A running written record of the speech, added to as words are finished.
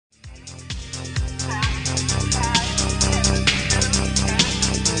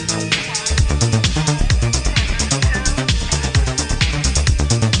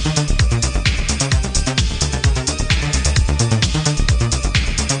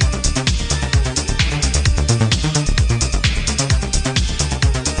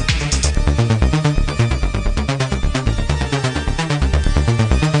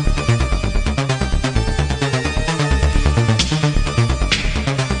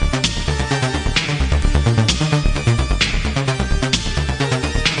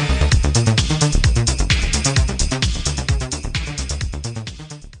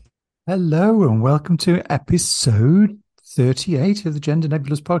Hello and welcome to episode 38 of the Gender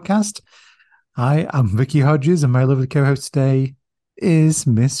Nebulous podcast. I am Vicky Hodges and my lovely co-host today is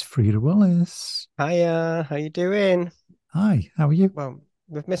Miss Frida Wallace. Hiya, how you doing? Hi, how are you? Well,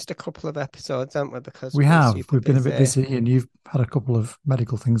 we've missed a couple of episodes, haven't we? Because We we've been have. super We've been a bit busy. busy and you've had a couple of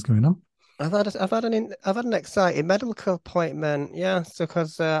medical things going on. I've had an exciting medical appointment. Yeah, so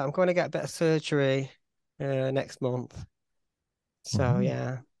because I'm going to get a bit of surgery next month. So Oh.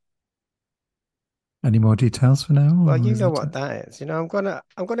 yeah. Any more details for now? Well, Or you is know it what that is. I'm gonna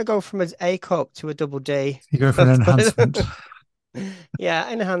go from an A cup to a double D. you go for an That's enhancement? what-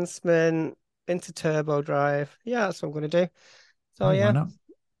 Yeah, enhancement into turbo drive. Yeah, that's what I'm gonna do. So Oh, why yeah, not?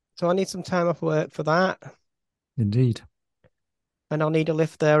 so I need some time off work for that. Indeed. And I'll need a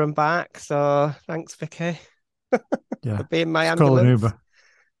lift there and back. So thanks, Vicky, Yeah. for being my Just call an ambulance. Uber.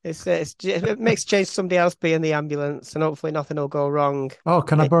 It makes change somebody else be in the ambulance, and hopefully nothing will go wrong Oh,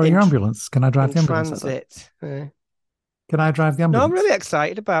 can I borrow in your ambulance? Can I drive in the ambulance out there? transit. Can I drive the No, I'm ambulance? really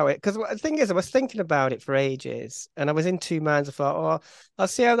excited about it because the thing is, I was thinking about it for ages, and I was in two minds. I thought, oh, I'll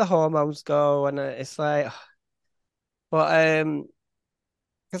see how the hormones go, and it's like, but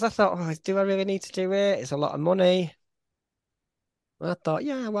because I thought, oh, do I really need to do it? It's a lot of money. And I thought,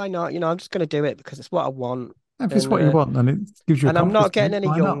 yeah, why not? I'm just going to do it because it's what I want, If it's and what you uh, want and it gives you a and I'm confidence not getting boost, any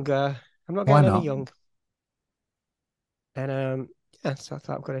why not? younger. I'm not Why getting any not? younger. And yeah, so I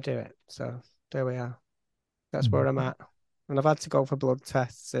thought I'm going to do it. So there we are. That's where I'm Mhm. at. And I've had to go for blood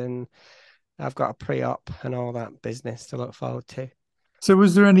tests and I've got a pre-op and all that business to look forward to. So,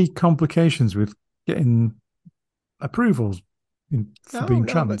 was there any complications with getting approvals for No, being no,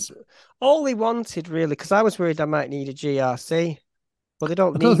 but trans? all they wanted really, because I was worried I might need a GRC, but they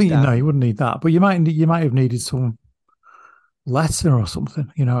don't I don't need think you that. know you wouldn't need that, but you might have needed some letter or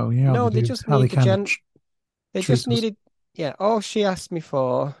something. You know they No, they do just how they need the kind of gen. They treat just us. needed, yeah. All she asked me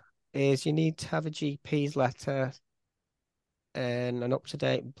for is you need to have a GP's letter and an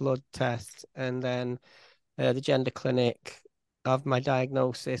up-to-date blood test, and then the gender clinic of my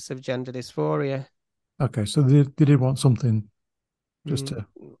diagnosis of gender dysphoria. Okay, so they did want something just Mm. to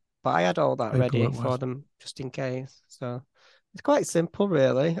But I had all that ready paperwork for wise. them just in case. So it's quite simple,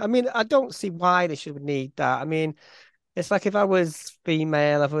 really. I mean, I don't see why they should need that. I mean, it's like if I was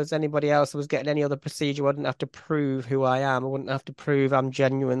female, if I was anybody else, I was getting any other procedure, I wouldn't have to prove who I am. I wouldn't have to prove I'm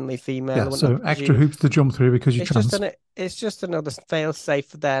genuinely female. I Yeah, wouldn't have so to extra presume. hoops to jump through because you're trans. It's just another fail safe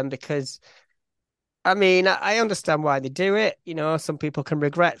for them because I mean, I understand why they do it. Some people can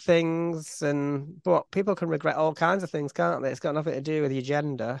regret things, but people can regret all kinds of things, can't they? It's got nothing to do with your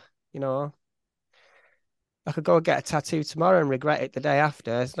gender. You know, I could go and get a tattoo tomorrow and regret it the day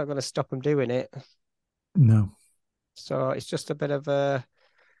after. It's not going to stop them doing it. No, So it's just a bit of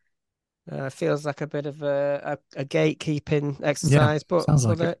feels like a bit of a gatekeeping yeah, exercse. But sounds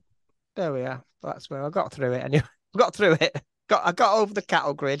but like it. there we are. That's where I got through it anyway. Got through it. I got over the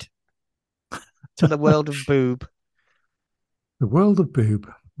cattle grid to the world of boob. The world of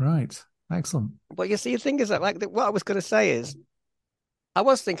boob, right? Excellent. But you see, the thing is that what I was going to say is I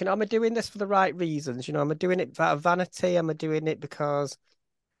was thinking, am I doing this for the right reasons? Am I doing it out of vanity? Am I doing it because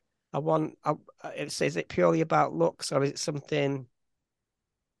I want? Is it purely about looks, or is it something?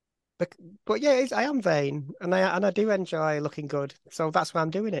 But yeah, I am vain, and I do enjoy looking good, so that's why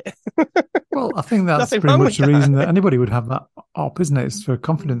I'm doing it. Well, I think that's Nothing pretty wrong much with the reason that that. anybody would have that op, isn't it? It's for Mm.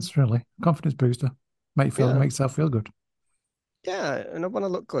 confidence, really. Confidence booster. Yeah, Make yourself feel good. yeah, and I want to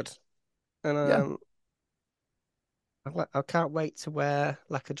look good, and Yeah. I can't wait to wear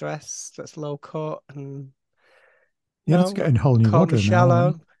like a dress that's low cut and You have to get like a whole new call me wardrobe now, haven't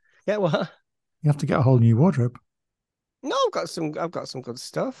you? shallow. Yeah, what? You have to get a whole new wardrobe. No, I've got some good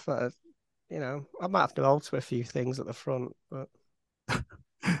stuff. I might have to alter a few things at the front, but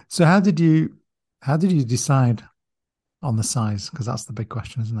So how did you decide on the size? Because that's the big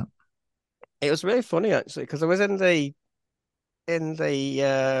question, isn't it? it was really funny actually because I was in the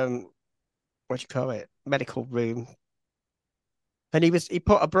what do you call it medical room, and he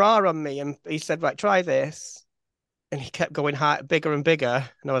put a bra on me and he said, right, try this, and he kept going high, bigger and bigger,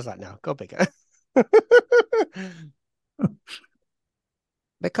 and I was like, no, go bigger.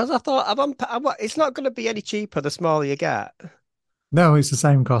 Because I thought it's not going to be any cheaper the smaller you get. No, it's the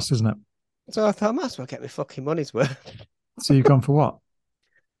same cost, isn't it? So I thought I might as well get my fucking money's worth. So you've gone for what?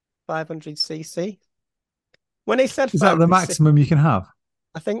 500cc. When he said Is that the 500cc, maximum you can have?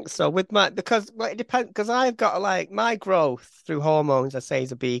 I think so. With my because well, it depends because I've got like my growth through hormones, I say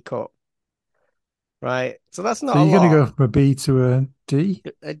is a B cup, right? So that's So not a you're going to go lot. from a B to a D,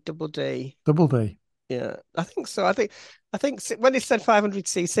 A double D. double D. Yeah, I think so. I think when they said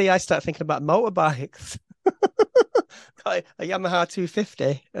 500cc, I start thinking about motorbikes. Got a Yamaha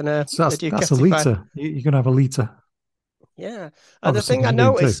 250 and a So that's a Ducati 5. litre. You're going to have a litre. Yeah. And the Obviously, thing because I you're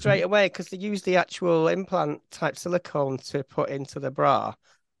doing noticed two. straight away, because they use the actual implant type silicone to put into the bra,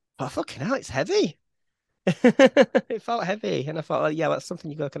 oh, fucking hell, it's heavy. It felt heavy. And I thought, yeah, that's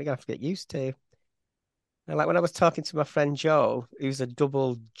something you're going to have to get used to. And like when I was talking to my friend Joe, who's a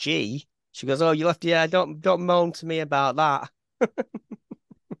double G, she goes, "Oh, you left, yeah, don't moan to me about that."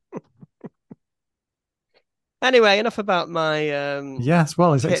 Anyway, enough about my Yes,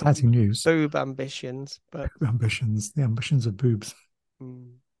 well, it's tit exciting news. boob ambitions, but Ambitions, the ambitions of boobs.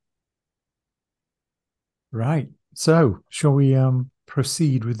 mm, Right. So, shall we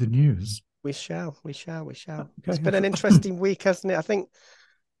proceed with the news? we shall. It's Okay. been an interesting week, hasn't it? I think,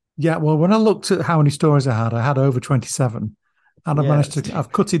 Yeah, well, when I looked at how many stories I had over 27, and I've yeah. managed to,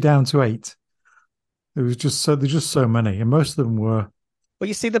 I've cut it down to 8. There's just so many, and Well,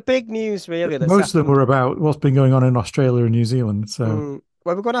 you see, the big news really that's most of them happened. were about what's been going on in Australia and New Zealand. So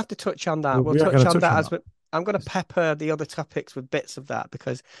Well, we're going to have to touch on that. We'll we are going touch to on touch that on as that. we. I'm going to pepper the other topics with bits of that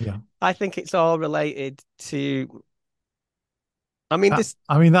because Yeah, I think it's all related to. I mean, this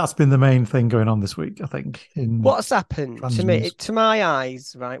I mean, that's been the main thing going on this week, I think, in what's happened to trans me, news. to my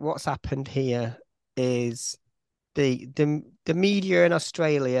eyes, right? What's happened here is the media in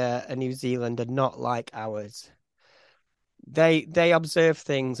Australia and New Zealand are not like ours. They observe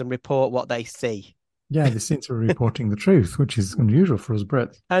things and report what they see. Yeah, they seem to be reporting the truth, which is unusual for us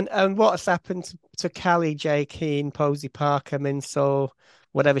Brits. And what's happened to Callie, J. Keane, Posey Parker, Minso,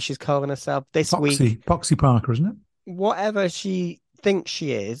 whatever she's calling herself this week, Poxy Parker, isn't it? whatever she thinks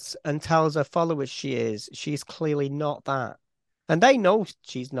she is and tells her followers she is, she's clearly not that. And they know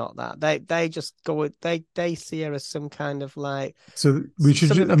she's not that. They just go they see her as some kind of like So we should.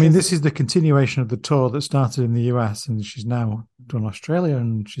 something I that mean, can. this is the continuation of the tour that started in the US, and she's now done Australia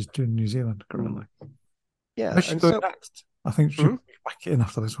and she's doing New Zealand currently. Yeah, Where's she and going so next? I think she'll mm, be back in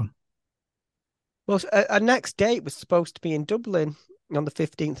after this one. well, our next date was supposed to be in Dublin on the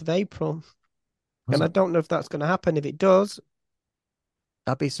 15th of April, Was and I it? don't know if that's going to happen. If it does,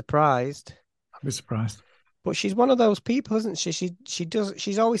 I'd be surprised. I'd be surprised. But she's one of those people, isn't she?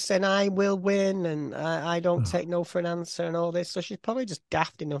 She's always saying I will win and I don't Oh, take no for an answer and all this. So she's probably just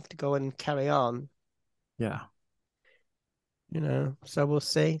daft enough to go and carry on, yeah. So we'll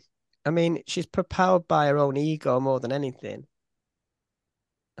see. I mean, she's propelled by her own ego more than anything.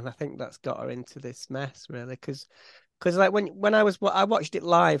 And I think that's got her into this mess, really. Because like when I watched it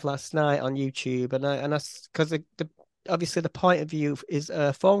live last night on YouTube, and I because the obviously the point of view is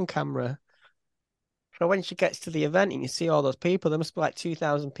a phone camera. So when she gets to the event and you see all those people, there must be like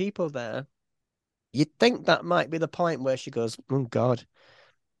 2,000 people there. You'd think that might be the point where she goes, "Oh God,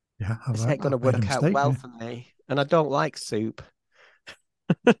 Yeah. this ain't going to I've made a work out mistake well here. for me," and I don't like soup.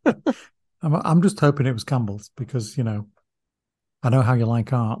 I'm just hoping it was Campbell's because, I know how you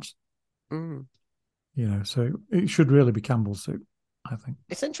like art, Mm. so it should really be Campbell's soup, I think.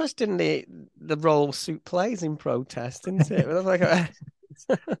 It's interesting the role soup plays in protest, isn't it? It's like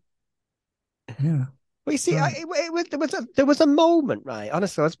Yeah. well, you see, Right. there was a moment, right?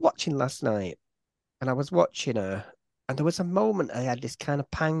 Honestly, I was watching last night, and I was watching her, and there was a moment I had this kind of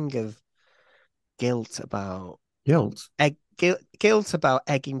pang of guilt about Guilt. guilt about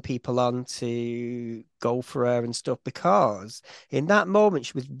egging people on to go for her and stuff because in that moment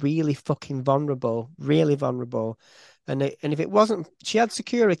she was really fucking vulnerable, really vulnerable. And if it wasn't, she had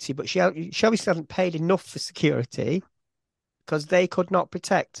security, but she obviously hadn't paid enough for security because they could not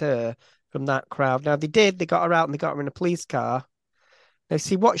protect her from that crowd. Now they did, they got her out and they got her in a police car. Now,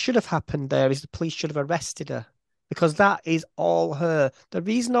 see, what should have happened there is the police should have arrested her because that is all her. The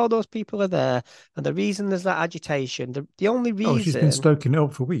reason all those people are there and the reason there's that agitation, the only Oh, she's been reason stoking it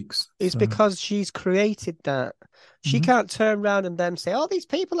up for weeks. is So, because she's created that. She mhm. can't turn around and then say, "Oh, these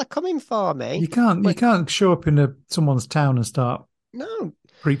people are coming for me." You But can't show up in someone's town and start no,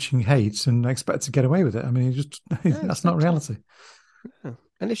 preaching hate and expect to get away with it. I mean, no, that's not exactly. reality. Yeah.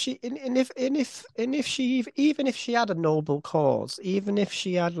 And if she and if she even if she had a noble cause, even if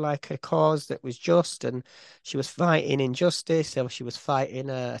she had like a cause that was just and she was fighting injustice or she was fighting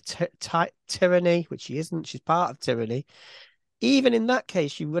tyranny, which she isn't, she's part of tyranny. Even in that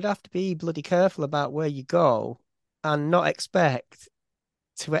case, you would have to be bloody careful about where you go and not expect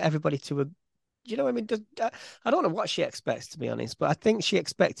to everybody to, what I mean? I don't know what she expects to be honest, but I think she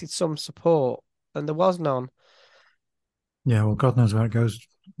expected some support and there was none. Yeah, well, God knows where it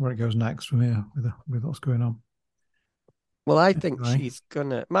goes next from here with what's going on. Well, I think Anyway, she's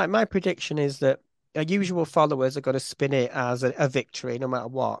gonna. My prediction is that her usual followers are going to spin it as a victory, no matter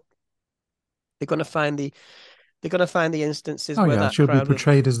what. They're going to find the they're going to find the instances oh where yeah, that she'll be crowd was.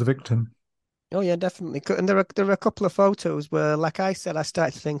 portrayed as the victim. Oh yeah, definitely. And there are a couple of photos where, like I said, I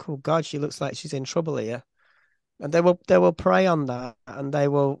started to think, oh God, she looks like she's in trouble here. And they will prey on that and they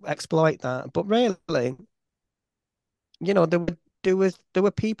will exploit that. But really,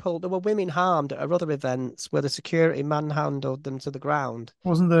 there were women harmed at other events where the security manhandled them to the ground.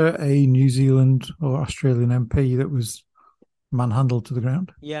 Wasn't there a New Zealand or Australian MP that was manhandled to the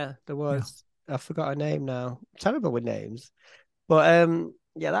ground? Yeah, there Yeah. was. I forgot her name now. Terrible with names. But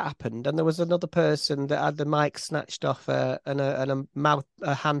yeah, that happened. And there was another person that had the mic snatched off her and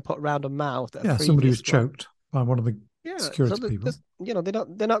a hand put around her mouth at a Yeah, somebody was previous one. choked by one of the Yeah, so security people.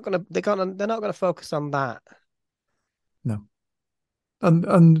 they're not gonna focus on that. No.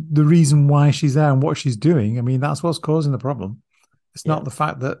 And the reason why she's there and what she's doing, I mean, that's what's causing the problem. It's Yeah. not the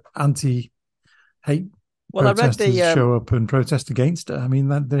fact that anti-hate Well, I read protesters show up and protest against her. I mean,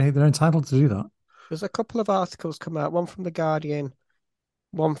 they're entitled to do that. there's a couple of articles come out, one from the Guardian,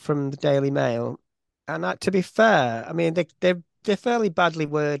 one from the Daily Mail, and to be fair, I mean they're fairly badly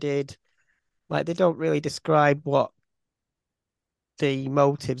worded. Like they don't really describe what the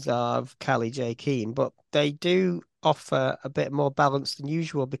motives are of Callie J. Keane, but they do offer a bit more balance than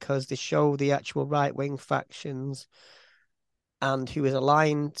usual because they show the actual right wing factions and who is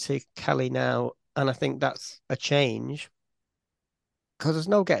aligned to Kelly now. And I think that's a change because there's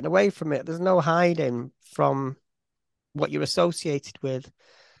no getting away from it. There's no hiding from what you're associated with.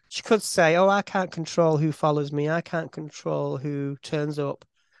 She could say, oh, I can't control who follows me. I can't control who turns up.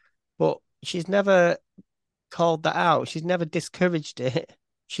 But she's never called that out. She's never discouraged it.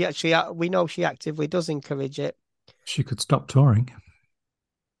 She actually, we know she actively does encourage it. She could stop touring.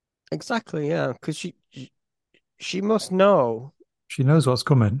 Exactly, yeah, because she must know. She knows what's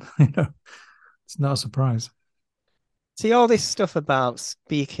coming. It's not a surprise. See, all this stuff about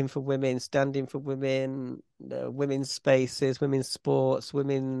speaking for women, standing for women, women's spaces, women's sports,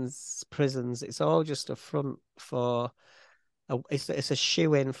 women's prisons, it's all just a front for, it's a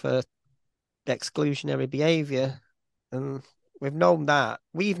shoe-in for exclusionary behavior. And we've known that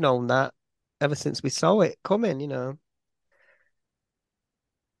ever since we saw it coming. And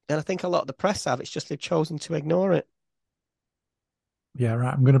I think a lot of the press have, it's just they've chosen to ignore it. Yeah,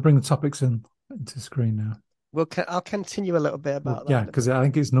 right. I'm going to bring the topics into the screen now. I'll continue a little bit Well, about yeah, that. because I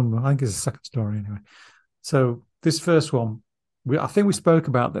think it's the second story anyway. So this first one, I think we spoke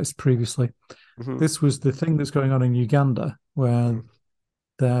about this previously. Mm-hmm. This was the thing that's going on in Uganda, where Mm.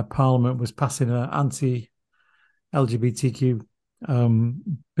 their parliament was passing an anti-LGBTQ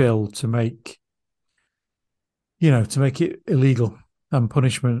bill to make it illegal and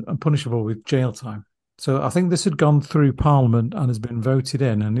punishable with jail time. So I think this had gone through Parliament and has been voted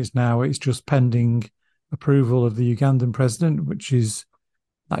in, and it's just pending approval of the Ugandan president, which is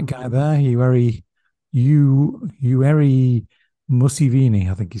that guy there, Yoweri Museveni,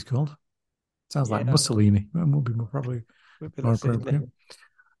 I think he's called. Sounds like Yeah, Mussolini. That would be probably maybe more that's it, isn't it? appropriate.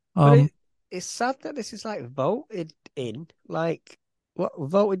 But Um, it's sad that this is like voted in. Like, what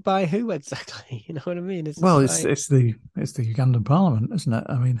voted by who exactly? You know what I mean? It's well, just it's like, it's the it's the Ugandan Parliament, isn't it?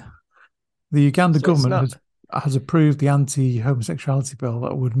 I mean, the Uganda so it's government not. has approved the anti-homosexuality bill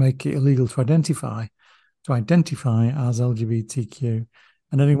that would make it illegal to identify as LGBTQ,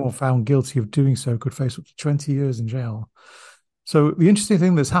 and anyone found guilty of doing so could face up to 20 years in jail. So the interesting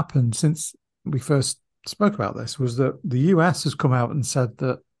thing that's happened since we first spoke about this was that the US has come out and said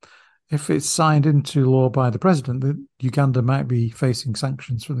that if it's signed into law by the president, that Uganda might be facing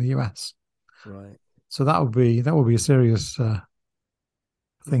sanctions from the US. Right. So that would be a serious thing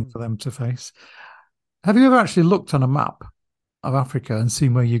Mm. for them to face. Have you ever actually looked on a map of Africa and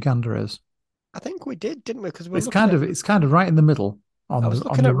seen where Uganda is? I think we did, didn't we? Because It's kind of it's kind of right in the middle I on the was on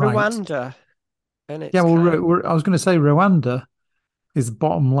looking at your right. Rwanda, and Yeah, it's well, kind of. I was going to say Rwanda is the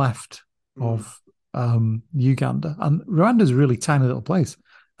bottom left Mm, of Uganda, and Rwanda is a really tiny little place.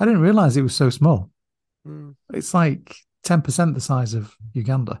 I didn't realize it was so small. mm. It's like 10% the size of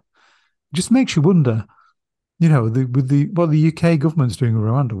Uganda. It just makes you wonder, with the what the UK government's doing in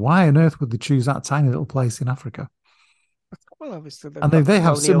Rwanda. Why on earth would they choose that tiny little place in Africa? Well, obviously they've And they, got they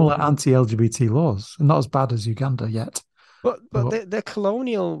have colonial, similar anti-LGBT laws, and not as bad as Uganda yet. but But they're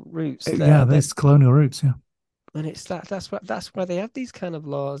colonial roots yeah, there. That there's colonial roots. Yeah, and it's that's why they have these kind of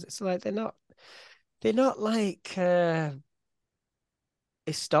laws. It's like they're not like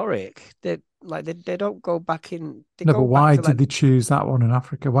historic. They don't go back in. They no, but go back why to did like they choose that one in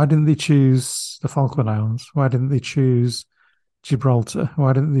Africa? Why didn't they choose the Falkland mm, Islands? Why didn't they choose Gibraltar?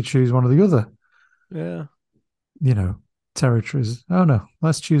 Why didn't they choose one of the other, yeah. you know, territories? Oh no,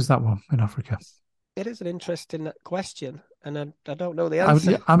 let's choose that one in Africa. It is an interesting question, and I don't know the Yeah,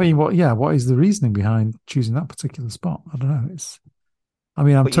 answer. I mean, what is the reasoning behind choosing that particular spot? I don't know. I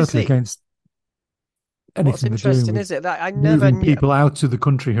mean, I'm But you totally see, against. What's anything they're doing interesting with is it that I never moving knew. people out of the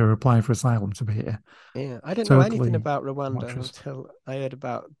country who are applying for asylum to be here. Yeah, I didn't know anything Totally about Rwanda watchers. until I heard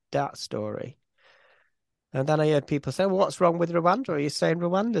about that story. And then I heard people say, well, what's wrong with Rwanda? Are you saying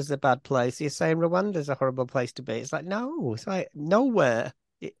Rwanda's a bad place? Are you saying Rwanda's a horrible place to be? It's like, no, it's like nowhere.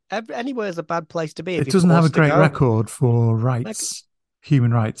 Anywhere is a bad place to be if It you're doesn't have a forced to great go. record for Like, rights,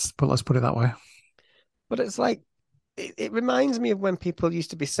 human rights, but let's put it that way. but it's like, it reminds me of when people used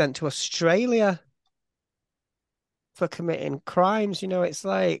to be sent to Australia for committing crimes. It's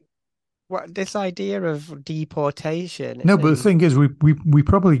like, what this idea of deportation No, but the and thing is, we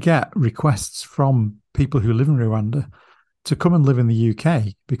probably get requests from people who live in Rwanda to come and live in the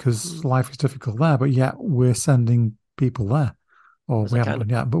UK because mm, life is difficult there, but yet we're sending people there. Or as we a haven't kind of, done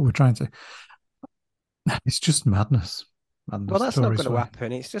yet, but we're trying to. It's just madness. well, Madness, that's not story, going to sorry.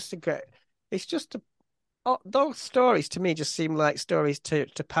 happen. It's just a those stories to me just seem like stories to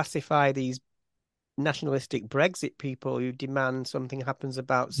pacify these nationalistic Brexit people who demand something happens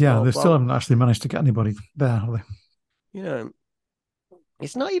about Yeah, small they still boat. haven't actually managed to get anybody there, have they? You know,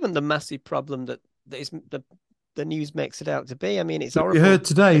 it's not even the massive problem that is the news makes it out to be. I mean, it's But you horrible. heard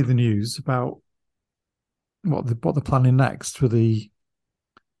today the news about what they're planning next for the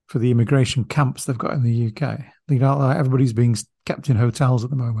immigration camps they've got in the UK. You know, like everybody's being kept in hotels at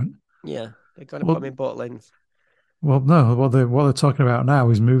the moment. Yeah, they're going to put them Well, in Butlins. well, no. What they're talking about now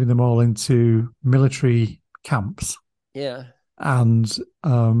is moving them all into military camps Yeah, and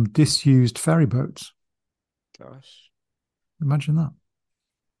disused ferry boats. gosh. Imagine that.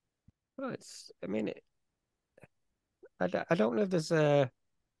 Well, I mean, I don't know if there's a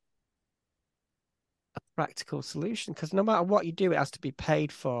practical solution because no matter what you do, it has to be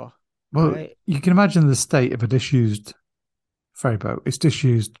paid for, Well, right? you can imagine the state of a disused ferry boat. It's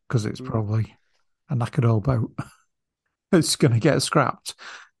disused because it's Mm, probably a knackered old boat. It's going to get scrapped.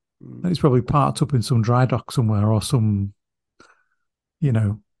 mm. And it's probably parked up in some dry dock somewhere or some, you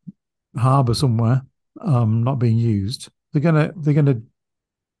know, harbour somewhere, not being used. They're gonna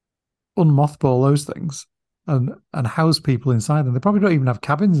unmothball those things and house people inside them. They probably don't even have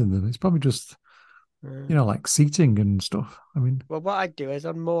cabins in them. It's probably just Uh, like seating and stuff. I mean, well, what I'd do is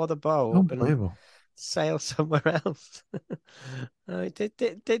I'd moor the boat and unbelievable. sail somewhere else.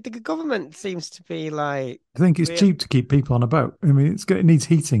 The government seems to be like I think it's real. cheap to keep people on a boat. I mean, it needs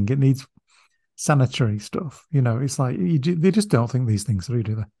heating. It needs sanitary stuff. It's like they just don't think these things through,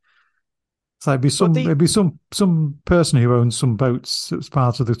 do they? So But it'd be some person who owns some boats that's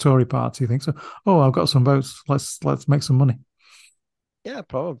part of the Tory party thinks, oh, I've got some boats. Let's make some money. yeah,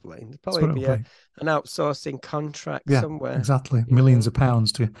 probably there'd That's probably what it'll be be. an outsourcing contract Yeah, somewhere. exactly. You Millions know, of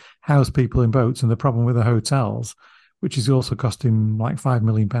pounds to house people in boats, and the problem with the hotels, which is also costing like £5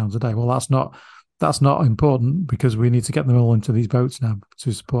 million a day. Well, that's not important because we need to get them all into these boats now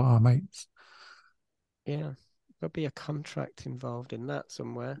to support our mates. yeah, there'll be a contract involved in that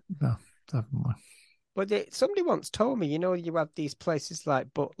somewhere. Yeah, definitely. But somebody once told me, you have these places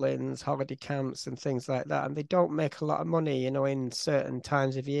like Butlins, holiday camps, and things like that, and they don't make a lot of money, in certain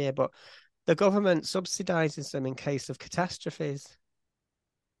times of year, but the government subsidizes them in case of catastrophes,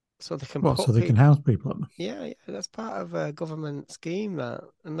 so they can Well, so put they can people. house people. Yeah, yeah, that's part of a government scheme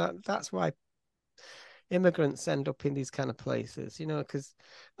and that's why immigrants end up in these kind of places, because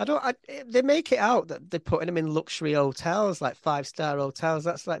they make it out that they're putting them in luxury hotels, like 5-star hotels.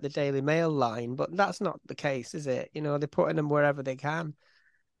 That's like the Daily Mail line, but that's not the case, is it? They're putting them wherever they can.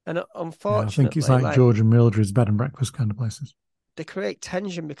 And Yeah, I think it's unfortunately, like like George and Mildred's bed and breakfast kind of places. they create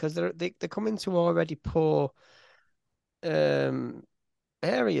tension because they come into already poor um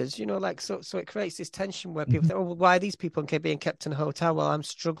areas, like so it creates this tension where people Mm-hmm. think, oh, well, why are these people being kept in a hotel while I'm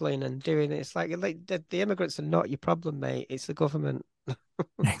struggling and doing it? It's like the immigrants are not your problem, mate. It's the government.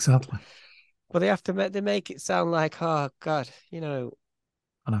 Exactly. But they make it sound like, oh God,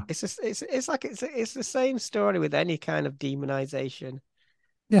 I know. it's just it's like it's the same story with any kind of demonization.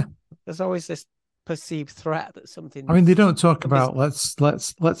 Yeah. There's always this perceived threat that I mean, they don't talk somebody's about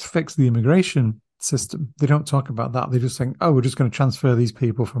let's fix the immigration system. They don't talk about that. They just think, oh, we're just going to transfer these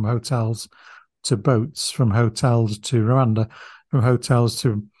people from hotels to boats, from hotels to Rwanda, from hotels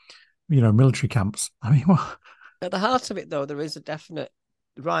to military camps. I mean, what? at the heart of it though. There is a definite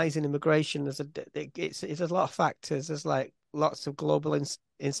rise in immigration. It's a lot of factors. There's like lots of global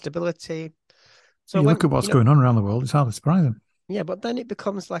instability. So You look when at what's going on around the world; it's hardly surprising. yeah, but then it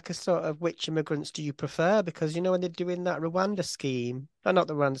becomes like a sort of which immigrants do you prefer? Because when they're doing that Rwanda scheme, not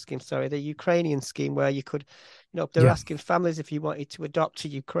the Rwanda scheme, sorry, the Ukrainian scheme where you could, they're Yeah. asking families if you wanted to adopt a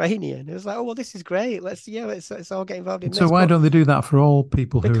Ukrainian. It was like, oh well, this is great. Let's it's all get involved in So this. why But don't they do that for all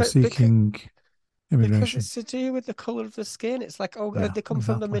people who are because seeking Because immigration. it's to do with the color of the skin. It's like, oh, if Yeah, they come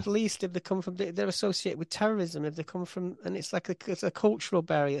from the exactly. Middle East, if they come from, they're associated with terrorism. If they come from, and it's like it's a cultural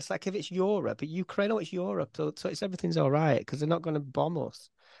barrier. It's like if it's Europe, but Ukraine, oh, it's Europe, so it's everything's all right because they're not going to bomb us.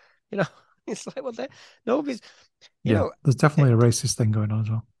 You know, it's like, well, nobody's, you Yeah, know, there's definitely a it, racist thing going on as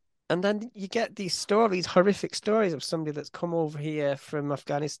well. and then you get these stories, horrific stories of somebody that's come over here from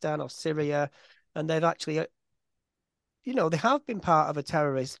Afghanistan or Syria, and they've actually, they have been part of a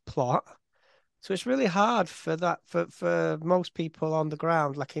terrorist plot. So it's really hard for most people on the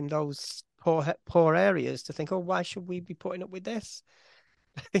ground, like in those poor areas, to think, oh, why should we be putting up with this?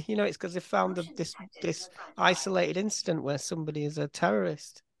 It's because they found this isolated incident where somebody is a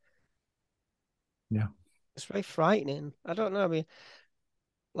terrorist. Yeah. It's very frightening. I don't know. I mean,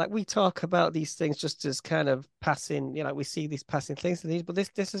 like we talk about these things just as kind of passing, like we see these passing things to these, but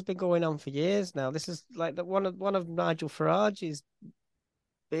this has been going on for years now. This is like one of Nigel Farage's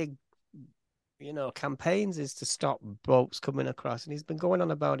big campaigns is to stop boats coming across, and he's been going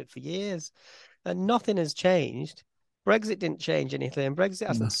on about it for years, and nothing has changed. Brexit didn't change anything. Brexit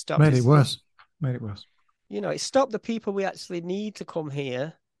hasn't No. stopped. Made it worse. Made it worse. It stopped the people we actually need to come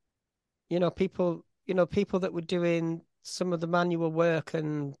here. People that were doing some of the manual work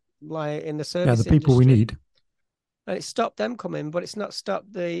and like in the Yeah, the service people we industry, need. and it stopped them coming, but it's not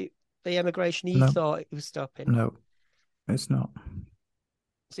stopped the emigration he No, thought it was stopping. no, it's not.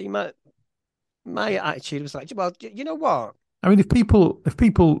 See, my attitude was like, well, you know what? I mean, if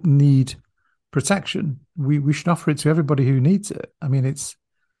people need protection, we should offer it to everybody who needs it. I mean, it's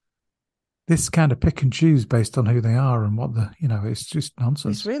this kind of pick and choose based on who they are and what it's just It's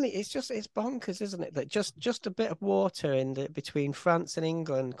nonsense. really, it's bonkers, isn't it? That just a bit of water in between France and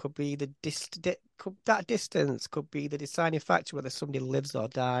England could be that distance could be the deciding factor whether somebody lives or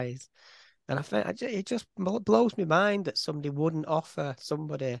dies. And I think it just blows my mind that somebody wouldn't offer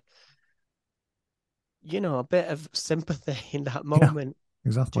somebody, a bit of sympathy in that Yeah, moment.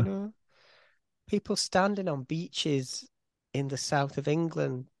 Do you exactly. know? People standing on beaches in the south of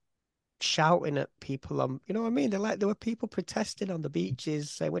England shouting at people on, you know what I mean? There were people protesting on the beaches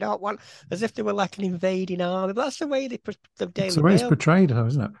saying we don't want, as if they were like an invading army. But that's the way the It's Daily the way it's Mail. portrayed, though,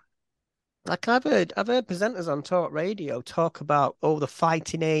 isn't it? Like I've heard presenters on talk radio talk about, oh, the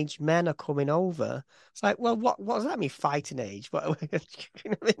fighting age men are coming over. It's like, well, what does that mean, fighting age? What,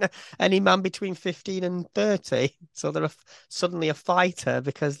 you know what I mean? Any man between 15 and 30, so they're suddenly a fighter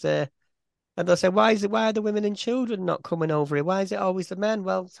because they're. And they'll say, why are the women and children not coming over here? Why is it always the men?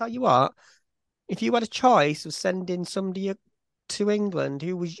 Well, tell you what, if you had a choice of sending somebody to England,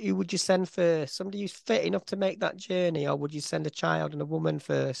 who would you send first? Somebody who's fit enough to make that journey, or would you send a child and a woman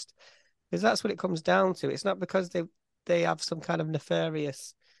first? Because that's what it comes down to. It's not because they have some kind of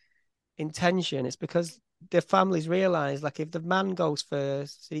nefarious intention. It's because their families realize, like, if the man goes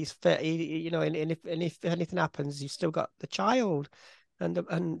first, he's fit. And if anything happens, you've still got the child.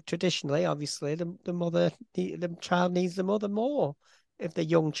 And traditionally, obviously, the mother, the child needs the mother more if they're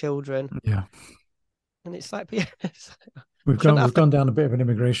young children. Yeah, And it's like, yeah, we've shouldn't gone have we've to. gone down a bit of an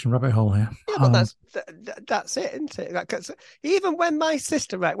immigration rabbit hole here. Yeah, but that's it, isn't it? Like, even when my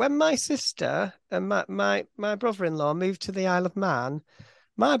sister, right, when my sister and my brother-in-law moved to the Isle of Man,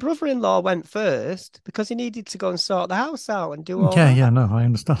 my brother-in-law went first because he needed to go and sort the house out and do all Yeah, yeah, that. no, I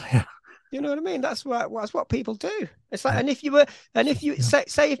understand. Yeah, You know what I mean? That's what people do. It's like, yeah, and it's if just you yeah.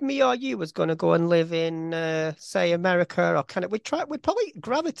 say if me or you was going to go and live in, say, America or Canada, we'd probably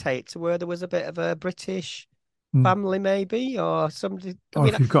gravitate to where there was a bit of a British Mm. family, maybe, or somebody. I Or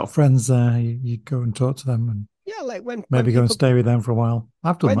mean, if you've got friends there, you go and talk to them and yeah, like when maybe go and people stay with them for a while.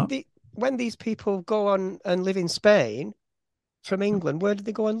 I've done when that. the when these people go on and live in Spain from England, where do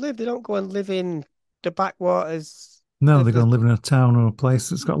they go and live? They don't go and live in the backwaters No, of they go the and live in a town or a place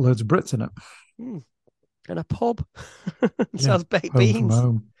that's got loads of Brits in it. hmm, in a pub. Yeah, Sells baked home from beans,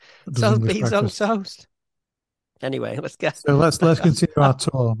 home that does sells English beans on breakfasts. toast. Anyway, let's get. So let's continue our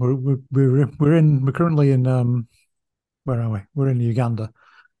tour. We're currently in where are we? We're in Uganda.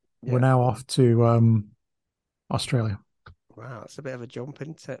 We're Yeah. now off to Australia. Wow, it's a bit of a jump,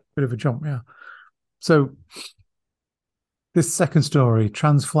 isn't it? Bit of a jump, yeah. So this second story: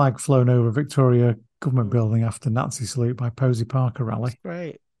 trans flag flown over Victoria government Mm, building after Nazi salute by Posey Parker it's rally.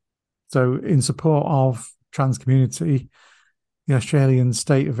 great. So in support of trans community, the Australian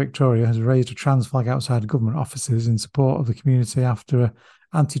state of Victoria has raised a trans flag outside government offices in support of the community after an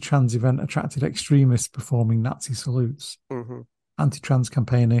anti-trans event attracted extremists performing Nazi salutes. Hmm. Anti-trans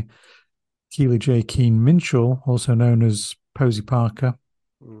campaigner Kayleigh J. Keane Minshall, also known as Posey Parker,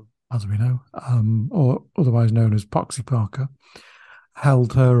 Mm. as we know, or otherwise known as Poxy Parker,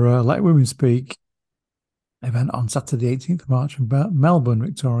 held her Let Women Speak event on Saturday, 18th of March in Melbourne,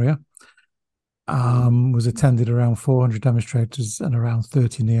 Victoria. was attended around 400 demonstrators and around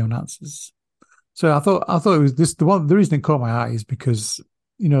 30 neo-Nazis. So I thought it was this the reason it caught my eye is because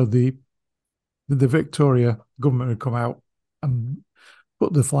the Victoria government had come out and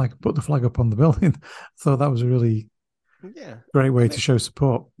put the flag up on the building. So that was a really Yeah. great I way mean, to show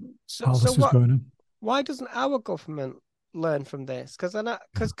support so while so this was what? going on. Why doesn't our government learn from this? Because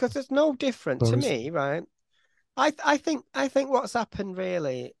it's no different to Stories. me, right? I think what's happened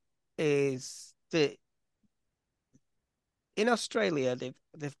really is that in Australia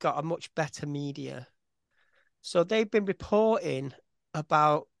they've got a much better media. So they've been reporting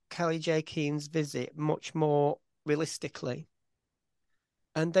about Kelly J. Keen's visit much more realistically.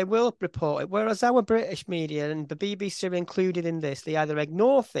 And they will report it. Whereas our British media and the BBC are included in this, they either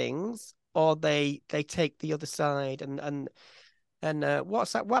ignore things or they take the other side. And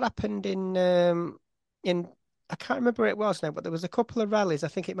what's that? What happened in I can't remember where it was now, but there was a couple of rallies. I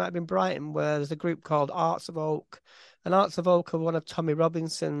think it might have been Brighton, where there's a group called Arts of Oak, and Arts of Oak are one of Tommy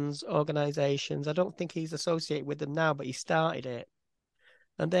Robinson's organisations. I don't think he's associated with them now, but he started it,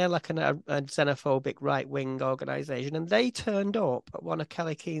 and they're like a xenophobic right wing organisation, and they turned up at one of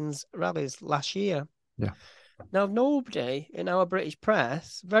Kelly Keen's rallies last year. Yeah. Now, nobody in our British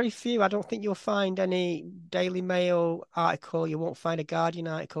press, very few, I don't think you'll find any Daily Mail article, you won't find a Guardian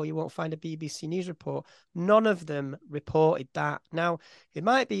article, you won't find a BBC News report. None of them reported that. Now, it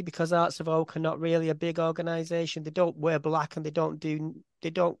might be because Arts of Oak are not really a big organisation. They don't wear black and they don't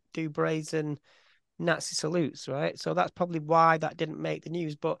do brazen Nazi salutes, right? So that's probably why that didn't make the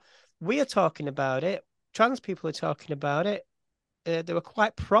news. But we are talking about it. Trans people are talking about it. There were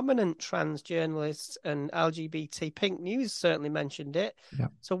quite prominent trans journalists and LGBT. Pink News certainly mentioned it. Yeah.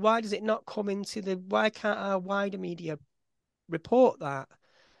 So why does it not come into the? Why can't our wider media report that?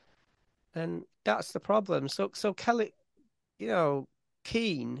 And that's the problem. So Kelly, you know,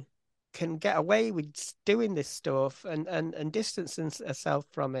 Keane can get away with doing this stuff and distancing herself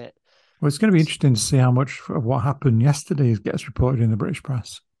from it. Well, it's going to be interesting to see how much of what happened yesterday gets reported in the British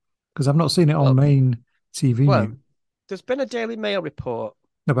press because I've not seen it on Well, main TV news. well, there's been a Daily Mail report.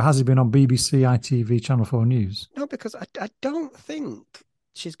 No, but has it been on BBC, ITV, Channel 4 News? No, because I don't think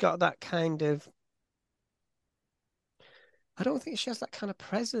she's got that kind of. I don't think she has that kind of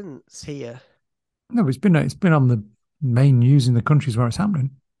presence here. No, but it's been on the main news in the countries where it's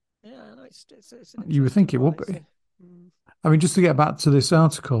happening. Yeah, I know it's an You would interesting think it one. would be. I mean, just to get back to this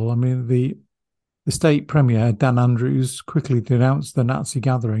article, I mean, the state premier, Dan Andrews, quickly denounced the Nazi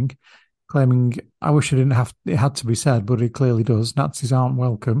gathering, claiming, I wish it had to be said, but it clearly does. Nazis aren't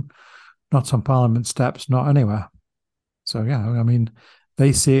welcome, not on Parliament steps, not anywhere. So, yeah, I mean,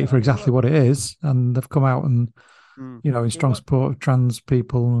 they see it Yeah, for exactly what it is, and they've come out and, in it strong was support of trans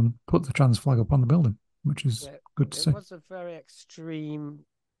people and put the trans flag up on the building, which is yeah, good to it see. was a very extreme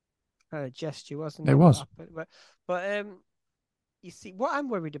gesture, wasn't It it? What was. happened? But you see, what I'm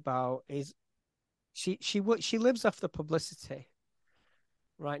worried about is she lives off the publicity,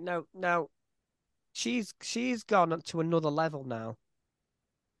 right? Now she's gone up to another level now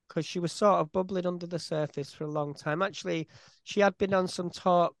because she was sort of bubbling under the surface for a long time. Actually, she had been on some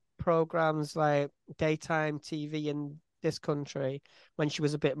talk programs like daytime TV in this country when she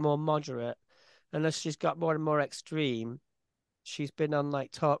was a bit more moderate. And as she's got more and more extreme, she's been on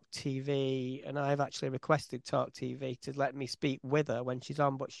like Talk TV, and I've actually requested Talk TV to let me speak with her when she's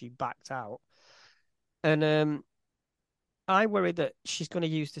on, but she backed out. And I worry that she's going to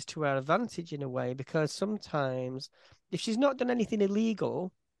use this to her advantage in a way because sometimes, if she's not done anything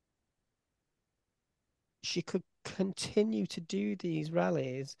illegal, she could continue to do these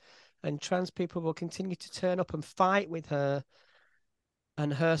rallies and trans people will continue to turn up and fight with her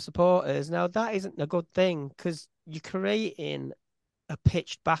and her supporters. Now, that isn't a good thing because you're creating a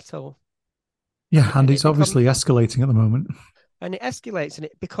pitched battle Yeah, and and it's obviously escalating at the moment. it escalates and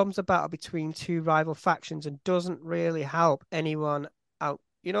it becomes a battle between two rival factions and doesn't really help anyone out.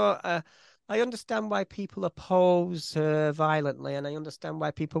 I understand why people oppose her violently, and I understand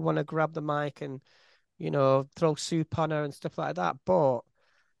why people want to grab the mic and throw soup on her and stuff like that. But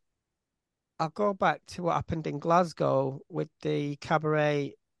I'll go back to what happened in Glasgow with the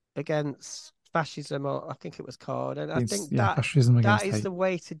cabaret against fascism, or I think it was called. And I think Yeah, that fascism that against is hate. the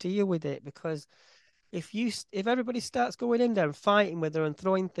way to deal with it because if everybody starts going in there and fighting with her and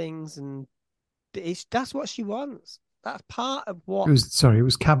throwing things, and that's what she wants. That's part of what It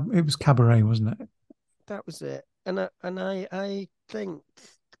was cabaret, wasn't it? that was it. And I think,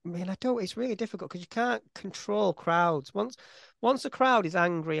 I mean, I don't. It's really difficult because you can't control crowds. Once a crowd is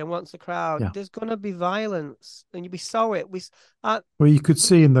angry and once a crowd, Yeah. there's gonna be violence, and we saw it. Well, you could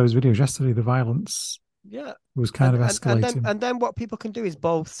see in those videos yesterday the violence. Yeah. was kind of And then escalating. what people can do is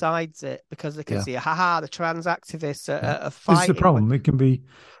both sides it because they can Yeah, see, haha, the trans activists yeah. are This is the fighting with, problem. It can be,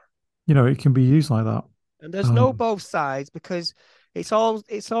 it can be used like that. and there's no Um, both sides because it's all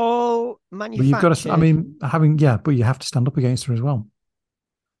but you've got to, I manufactured. mean, yeah, but you have to stand up against her as well.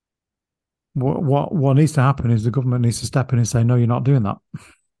 What needs to happen is the government needs to step in and say, no, you're not doing that.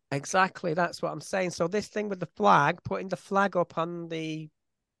 Exactly, that's what I'm saying. So this thing with the flag, putting the flag up on the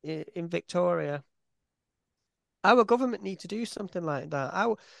in Victoria, our government need to do something like that.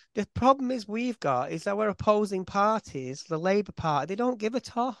 The problem is we've got is our opposing parties, the Labour Party, they don't give a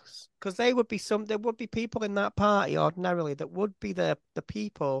toss because there would be people in that party ordinarily that would be the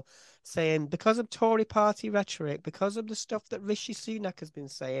people saying because of Tory party rhetoric, because of the stuff that Rishi Sunak has been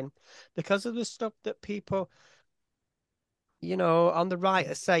saying, because of the stuff that people, on the right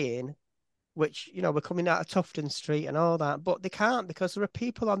are saying, which, we're coming out of Tufton Street and all that, but they can't because there are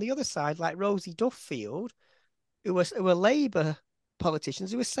people on the other side like Rosie Duffield who were Labour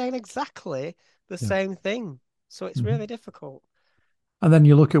politicians who were saying exactly the Yeah. same thing. So it's Mhm. really difficult. And then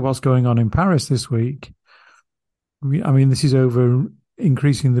you look at what's going on in Paris this week. I mean, this is over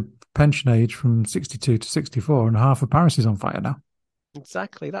increasing the pension age from 62 to 64, and half of Paris is on fire now.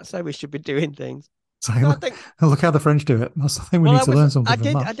 Exactly. That's how we should be doing things. So So I look, think, look how the French do it. That's the thing. We well, need to learn something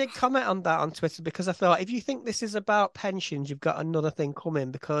from I that. did comment on that on Twitter because I thought if you think this is about pensions, you've got another thing coming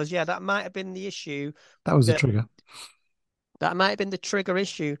because yeah, that might have been the issue That was a that trigger. that might have been the trigger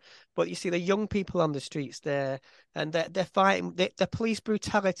issue. But you see the young people on the streets there, and they're fighting. The police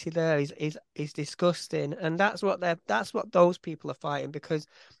brutality there is disgusting, and that's what those people are fighting because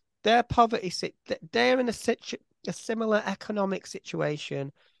their poverty, they're in a similar economic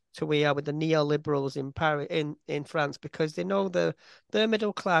situation to we are with the neoliberals in Paris, in France, because they know their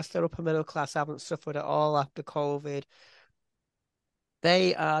middle class, their upper middle class haven't suffered at all after COVID.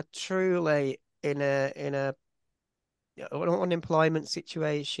 They are truly in a unemployment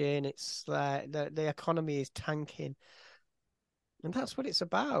situation. It's like the economy is tanking, and that's what it's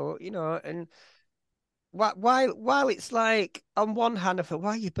about. And while it's like on one hand, I thought,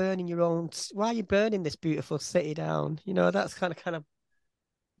 why are you burning this beautiful city down? That's kind of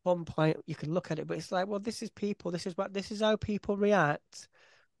one point you can look at it, but it's like, well, this is people. This is how people react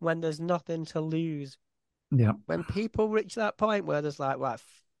when there's nothing to lose. Yeah. When people reach that point where there's like, what,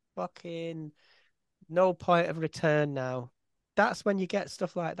 fucking no point of return now. That's when you get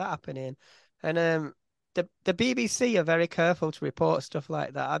stuff like that happening. And the BBC are very careful to report stuff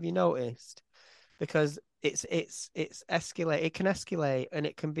like that. Have you noticed? Because it's escalate. It can escalate, and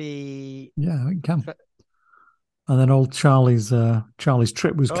it can be. Yeah, it can. And then old Charlie's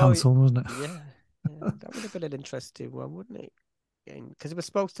trip was Oh cancelled, wasn't it? yeah, yeah. That would have been an interesting one, wouldn't it? Because he was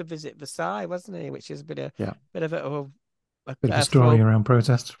supposed to visit Versailles, wasn't he? Which is a Yeah. bit of Bit of a a story throw. around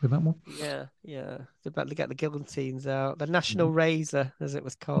protests with that one. Yeah, yeah. It's about to get the guillotines out. The National Mhm. Razor, as it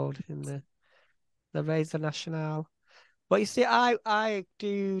was called in the Razor National. But you see, I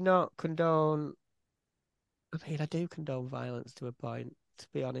do not condone. I mean, I do condone violence to a point, to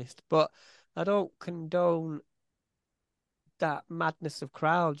be honest, but I don't condone that madness of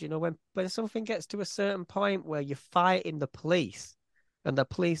crowds. When something gets to a certain point where you're fighting the police, and the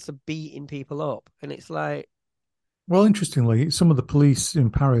police are beating people up, and it's like Well, interestingly, some of the police in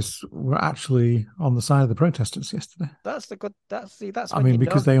Paris were actually on the side of the protesters yesterday. that's I when mean,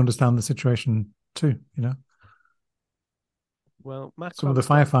 because know. they understand the situation too. Well, Some of the Macron's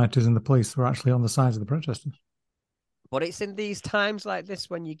got. firefighters and the police were actually on the sides of the protesters. But it's in these times like this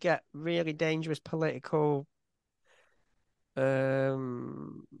when you get really dangerous political.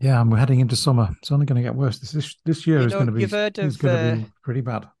 Um, Yeah, and we're heading into summer. It's only going to get worse. This year you is know, going to be pretty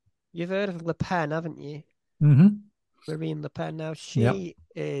bad. you've heard of Le Pen, haven't you? Hmm. Marine Le Pen. Now Yeah. she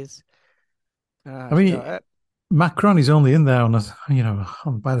is, I mean, Macron is only in there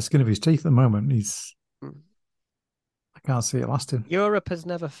by the skin of his teeth at the moment. I can't see it lasting. Europe has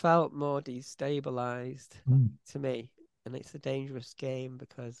never felt more destabilized Mm. to me, and it's a dangerous game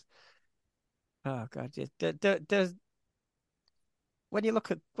because oh god, there's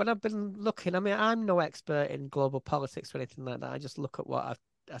when I've been looking. I mean, I'm no expert in global politics or anything like that. I just look at what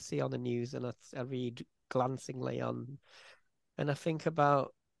I see on the news and I read glancingly on, and I think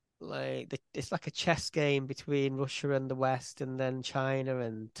about like it's like a chess game between Russia and the West, and then China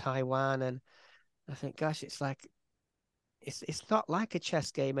and Taiwan, and I think, gosh, it's like it's not like a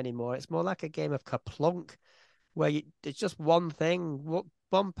chess game anymore. It's more like a game of Kaplunk, where it's just one thing.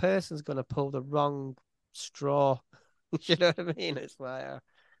 One person's going to pull the wrong straw. You know what I mean? It's like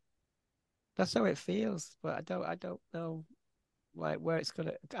that's how it feels. But I don't know like where it's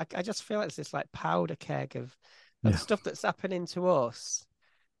gonna. I just feel like it's this like powder keg of Yeah. stuff that's happening to us.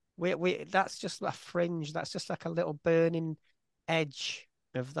 we that's just a fringe. That's just like a little burning edge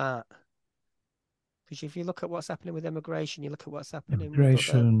of that. Because if you look at what's happening with immigration, you look at what's happening with other.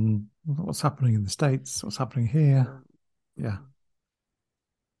 Immigration, what's happening in the States, what's happening here. Um, Yeah.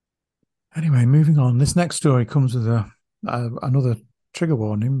 Anyway, moving on. This next story comes with another trigger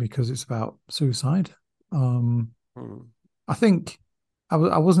warning because it's about suicide. Um, mm, I think I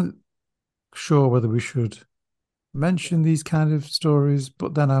wasn't sure whether we should yeah. mention these kind of stories,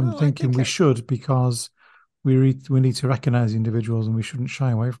 but then I'm No, I thinking think we should because we need to recognize individuals and we shouldn't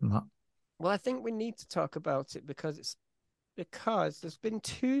shy away from that. well, I think we need to talk about it because there's been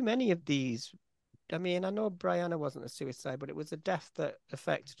too many of these. I mean, I know Brianna wasn't a suicide, but it was a death that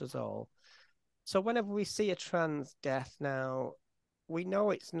affected us all. So whenever we see a trans death now, we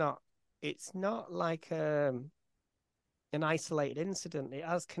know it's not like an isolated incident. It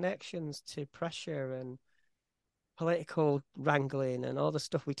has connections to pressure and political wrangling and all the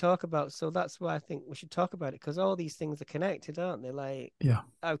stuff we talk about. So that's why I think we should talk about it because all these things are connected, aren't they? Like Yeah.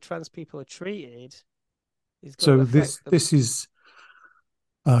 how trans people are treated is going to So affect this them. this is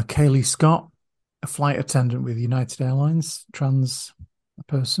Kayleigh Scott, a flight attendant with United Airlines, trans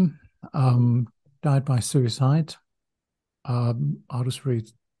person, Mm, um, died by suicide. I'll just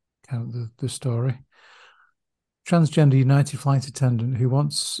read kind of the story. Transgender United flight attendant who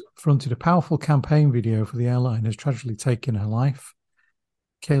once fronted a powerful campaign video for the airline has tragically taken her life.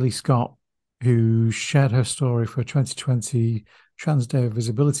 Kayleigh Scott, who shared her story for a 2020 Trans Day of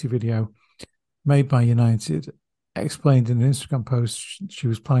Visibility video made by United, explained in an Instagram post she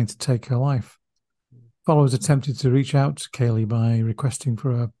was planning to take her life. Followers attempted to reach out to Kayleigh by requesting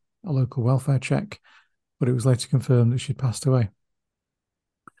for a local welfare check, but it was later confirmed that she'd passed away.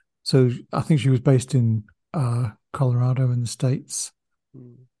 So I think she was based in Colorado in the States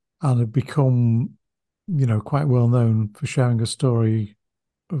mm, and had become, quite well known for sharing a story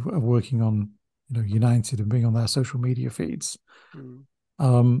of working on, United and being on their social media feeds. mm,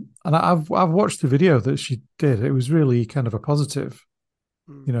 And I've watched the video that she did. It was really kind of a positive,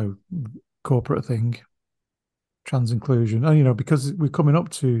 you mm. know, corporate thing, trans inclusion. And because we're coming up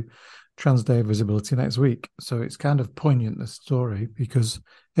to Trans Day of Visibility next week, so it's kind of poignant, the story, because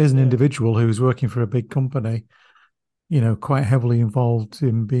here's an Yeah, individual who's working for a big company, quite heavily involved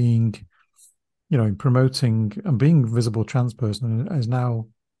in being, in promoting and being a visible trans person, and is now,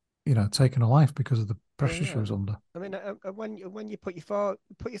 taken a life because of the pressure she yeah. was under. I mean, when you put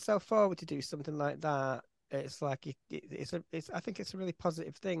yourself forward to do something like that, it's like it's I think it's a really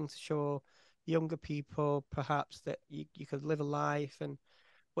positive thing to show younger people perhaps that you could live a life and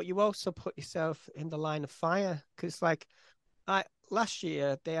but you also put yourself in the line of fire because like I last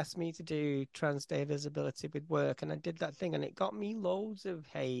year they asked me to do Trans Day visibility with work and I did that thing and it got me loads of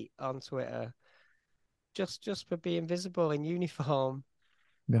hate on Twitter just for being visible in uniform.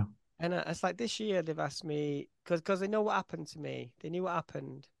 Yeah, And it's like this year they've asked me because they know what happened to me. They knew what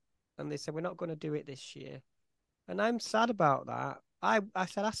happened, and they said we're not going to do it this year. And I'm sad about that. I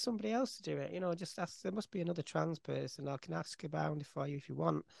said ask somebody else to do it. Just ask. There must be another trans person. I can ask about it for you if you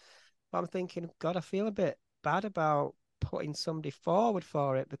want. But I'm thinking, God, I feel a bit bad about putting somebody forward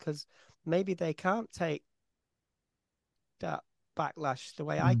for it because maybe they can't take that backlash the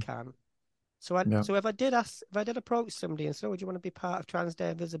way I mm, can. So I yeah, so if I did approach somebody and say, "Would you want to be part of Trans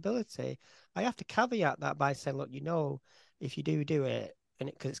Day Visibility?" I have to caveat that by saying, "Look, if you do it,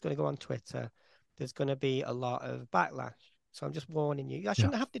 and because it's going to go on Twitter, there's going to be a lot of backlash. So I'm just warning you. I yeah.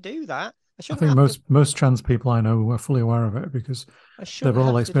 shouldn't have to do that. I think most trans people I know are fully aware of it because I they've shouldn't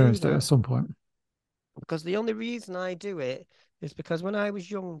all have to do experienced it at that some point. because the only reason I do it is because when I was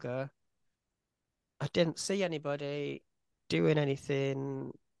younger, I didn't see anybody doing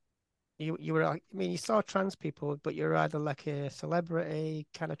anything. You were, I mean, you saw trans people, but you're either like a celebrity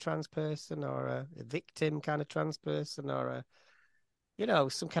kind of trans person or a victim kind of trans person or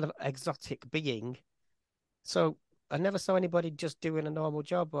some kind of exotic being. So I never saw anybody just doing a normal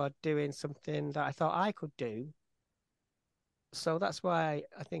job or doing something that I thought I could do. So that's why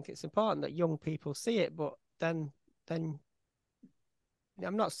I think it's important that young people see it. But then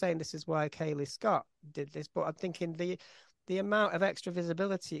I'm not saying this is why Kayleigh Scott did this, but I'm thinking the amount of extra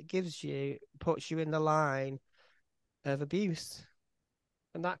visibility it gives you puts you in the line of abuse,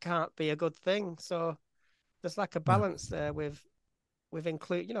 and that can't be a good thing. So there's like a Yeah, balance there with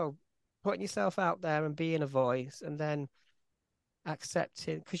include, putting yourself out there and being a voice, and then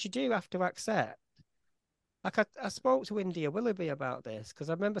accepting because you do have to accept. Like I spoke to India Willoughby about this because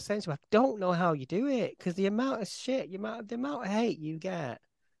I remember saying to her, I don't know how you do it because the amount of shit, the amount of hate you get.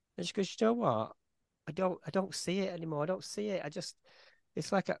 And she goes, you know what? I don't see it anymore. I don't see it.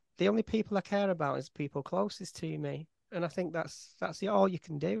 It's like the only people I care about is people closest to me. And I think that's all you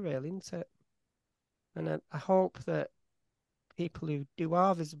can do, really, isn't it? And I hope that people who do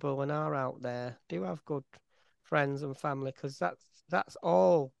are visible and are out there do have good friends and family, because that's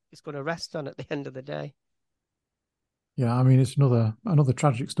all it's going to rest on at the end of the day. Yeah, I mean, it's another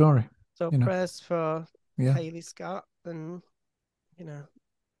tragic story, So you know. prayers for Yeah, Kayleigh Scott, and you know,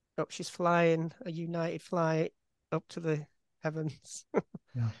 hope she's flying a United flight up to the heavens.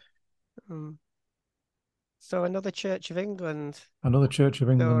 yeah. um, so another Church of England Another Church of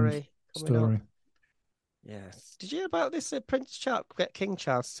England story coming up. story. Yes. Did you hear about this Prince Charles, King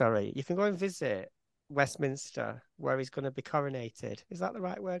Charles? Sorry, you can go and visit Westminster where he's going to be coronated. Is that the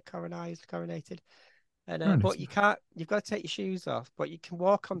right word? Coronized, coronated. And but Serenity. you can't. You've got to take your shoes off. But you can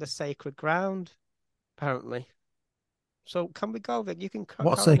walk on the sacred ground, apparently. So can we go there? You can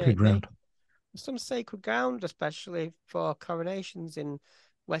What sacred coronate me. ground? Some sacred ground, especially for coronations in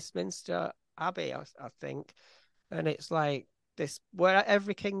Westminster Abbey, I think. And it's like this where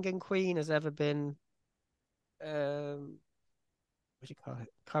every king and queen has ever been. What do you call it?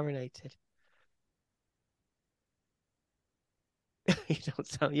 Coronated. You don't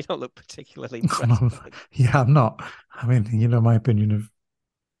sound. You don't look particularly impressed by it. Yeah, I'm not. I mean, you know my opinion of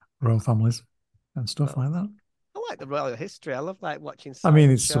royal families and stuff Well, like that. I like the royal history. I love like watching I mean,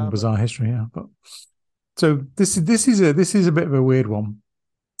 Simon it's some Sharbock. bizarre history, yeah. But so this is a bit of a weird one.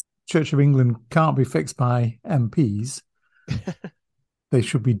 Church of England can't be fixed by MPs. They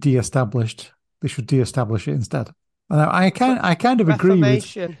should be de-established. They should de-establish it instead. Now, I kind of agree with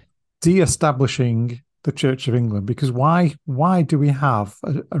Reformation. de-establishing the Church of England, because why do we have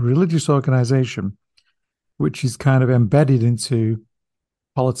a religious organization which is kind of embedded into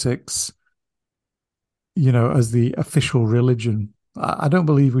politics, as the official religion? I don't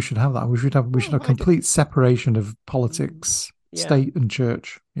believe we should have that. We should Well, have why do? complete separation of Mm, politics, yeah, state and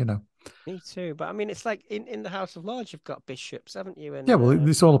church. me too. But I mean, it's like in the House of Lords, you've got bishops, haven't you? Yeah, And well,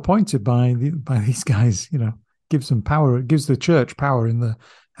 it's all appointed by these guys. Gives them power. It gives the church power in the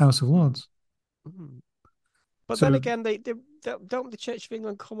House of mm, Lords. mm. But then So again, they don't the Church of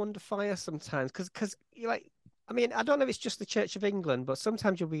England come under fire sometimes? Because like, I mean, I don't know if it's just the Church of England, but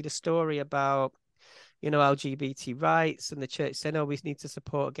sometimes you'll read a story about LGBT rights and the church saying, "Oh, we need to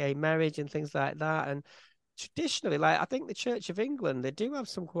support gay marriage and things like that." And traditionally, like I think the Church of England, they do have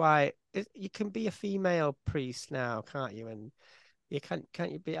some quite. You can be a female priest now, can't you? And you can't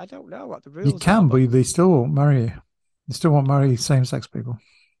you be? I don't know what the you rules are, can, but but they still won't marry you. They still won't marry same-sex people.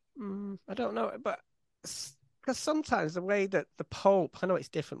 I don't know. But because sometimes the way that the Pope, I know it's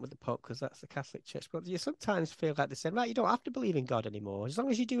different with the Pope because that's the Catholic Church, but you sometimes feel like they say, right, you don't have to believe in God anymore as long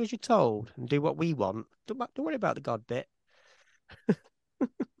as you do as you're told and do what we want. Don't worry about the God bit.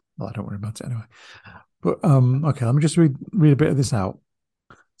 Well, I don't worry about it anyway. But okay, let me just read a bit of this out.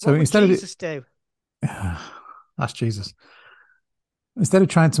 So What would instead of it, Jesus do? that's Jesus. Instead of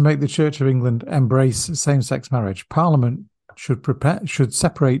trying to make the Church of England embrace same-sex marriage, Parliament should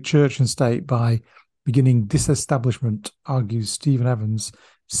separate church and state by beginning disestablishment, argues Stephen Evans,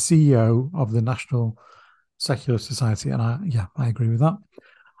 CEO of the National Secular Society. And I agree with that.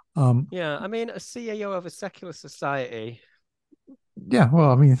 Yeah, I mean, a CEO of a secular society. Yeah,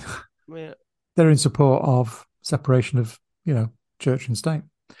 well, I mean, Yeah. they're in support of separation of, church and state.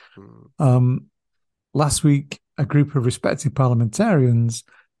 Hmm. Um, Last week, a group of respected parliamentarians,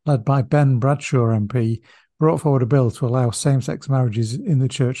 led by Ben Bradshaw MP, brought forward a bill to allow same-sex marriages in the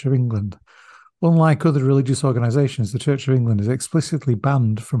Church of England. Unlike other religious organisations, the Church of England is explicitly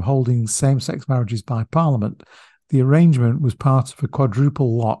banned from holding same-sex marriages by Parliament. The arrangement was part of a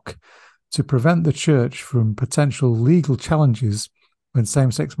quadruple lock to prevent the Church from potential legal challenges when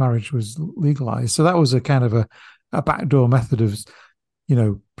same-sex marriage was legalised. So that was a kind of a backdoor method of,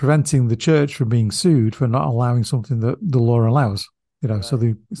 preventing the Church from being sued for not allowing something that the law allows. So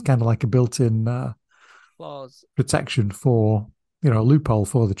Right. it's kind of like a built-in Clause. protection for, a loophole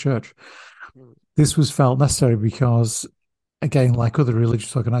for the Church. Hmm. This was felt necessary because, again, like other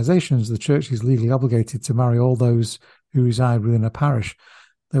religious organisations, the Church is legally obligated to marry all those who reside within a parish.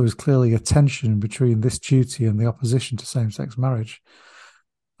 There was clearly a tension between this duty and the opposition to same-sex marriage.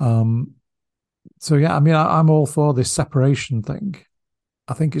 So yeah, I mean, I'm all for this separation thing.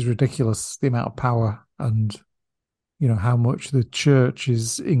 I think it's ridiculous the amount of power and how much the church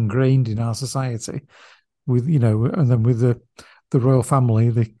is ingrained in our society. With and then with the royal family,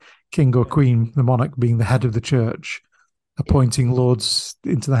 the king or Yeah. queen, the monarch being the head of the church, Yeah. appointing lords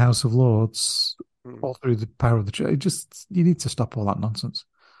into the House of Lords, Hmm. all through the power of the church. You need to stop all that nonsense.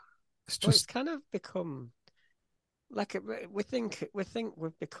 It's Well, it's just kind of become. like we think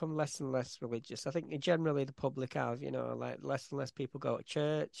we've become less and less religious. I think generally the public have, like less and less people go to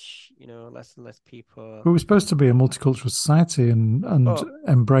church, less and less people. But we're supposed to be a multicultural society and But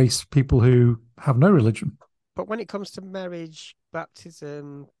embrace people who have no religion. but when it comes to marriage,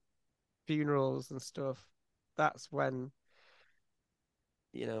 baptism, funerals and stuff, that's when,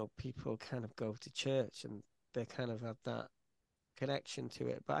 people kind of go to church and they kind of have that connection to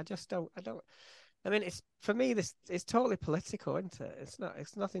it. But I don't. I mean, it's for me. This it's totally political, isn't it? It's not.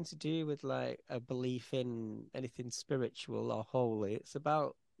 It's nothing to do with like a belief in anything spiritual or holy. It's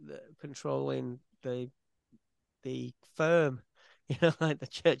about controlling the firm. Like the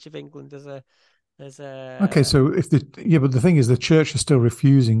Church of England Okay, as a so but the thing is, the church is still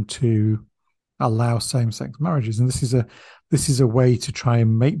refusing to allow same-sex marriages, and this is a way to try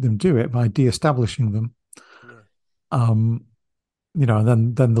and make them do it by de-establishing them. yeah. Um,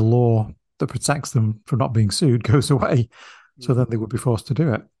 and then the law that protects them from not being sued goes away, so then Mm. they would be forced to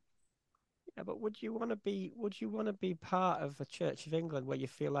do it. Yeah, but would you want to be part of a Church of England where you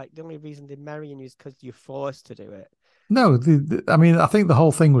feel like the only reason they're marrying you is because you're forced to do it? No, I mean, I think the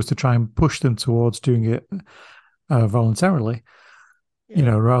whole thing was to try and push them towards doing it voluntarily,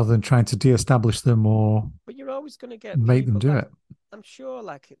 Yeah, rather than trying to de-establish them or but you're always going to get make them people do like it. I'm sure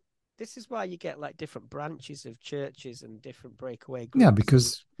like this is why you get like different branches of churches and different breakaway Yeah, groups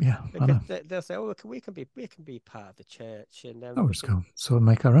and because I because know. they'll say, oh, we can be part of the church and I then would we just can. go so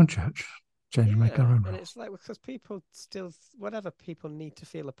make our own church, change and make our Yeah, own and rules. it's like because people still whatever people need to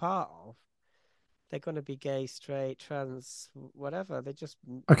feel a part of, they're going to be gay, straight, trans, whatever. They Okay, just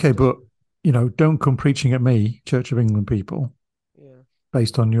but don't come preaching at me, Church of England people, yeah.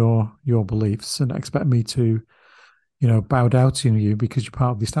 based on your beliefs, and expect me to bow down to you because you're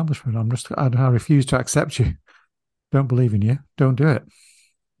part of the establishment. I refuse to accept you. Don't believe in you. Don't do it.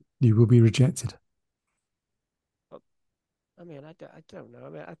 You will be rejected. But, I mean, I don't know. I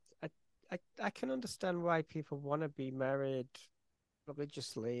mean, I can understand why people want to be married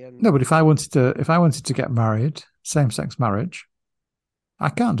religiously No, and but if I wanted to get married, same sex marriage, I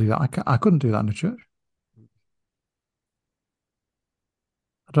can't do that. I couldn't do that in the church.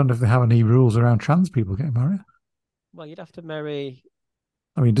 I don't know if they have any rules around trans people getting married. well, you'd have to marry.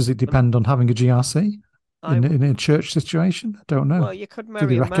 I mean, does it Well, depend on having a GRC I in would. in a church situation? I don't know. Well, you could Do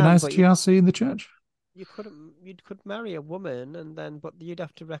they marry a man, recognise but you GRC in the church? you couldn't. You could marry a woman, and then but you'd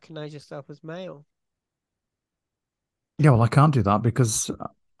have to recognize yourself as male. Yeah, well, I can't do that because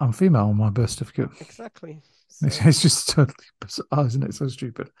I'm female on my birth certificate. Exactly. It's, So, it's just totally bizarre, isn't it? So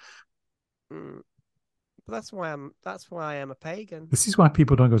stupid. mm, but that's why I'm a pagan. This is why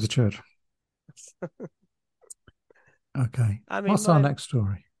people don't go to church. Okay. I mean, What's our my next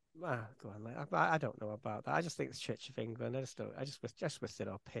story? go on, mate. I don't know about that. I just think it's Church of England. I just don't. I just wish they'd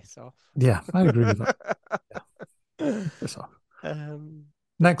all piss off. Yeah, I agree with that. Yeah, piss off. um,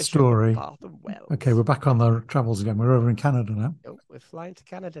 Next Bishop of story. Bath and Okay, Wells. we're back on the travels again. We're over in Canada now. Oh, we're flying to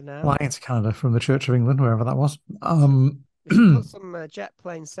Canada now. Flying to Canada from the Church of England, wherever that was. We should put some jet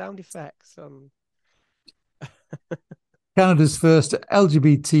plane sound effects on. Canada's first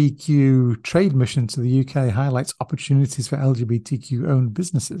LGBTQ trade mission to the UK highlights opportunities for LGBTQ owned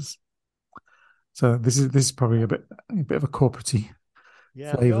businesses. So this is probably a bit of a corporate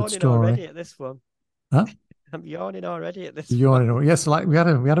Yeah, I'm flavored yawning already story. at this one. Huh? I'm yawning already at this You're one. in, yes, like we had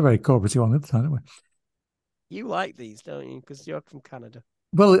a very corporate one at the time, didn't we? You like these, don't you? Because you're from Canada.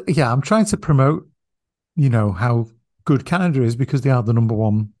 Well, yeah, I'm trying to promote, how good Canada is because they are the number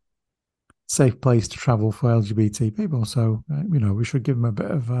one safe place to travel for LGBT people. So, we should give them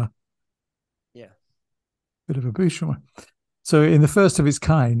a Yeah. bit of a boost, shouldn't we? So, in the first of its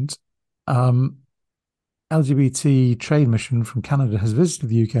kind, um, LGBT trade mission from Canada has visited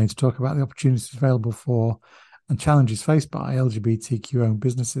the UK to talk about the opportunities available for and challenges faced by LGBTQ owned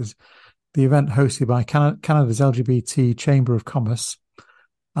businesses. The event, hosted by Canada's LGBT Chamber of Commerce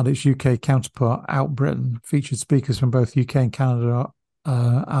and its UK counterpart Out Britain, featured speakers from both UK and Canada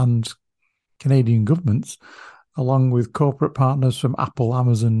and Canadian governments, along with corporate partners from Apple,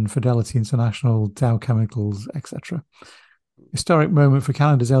 Amazon, Fidelity International, Dow Chemicals, etc. Historic moment for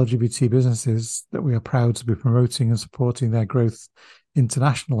Canada's LGBT businesses that we are proud to be promoting and supporting their growth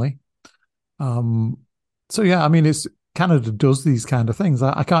internationally. So yeah, I mean, it's Canada does these kind of things.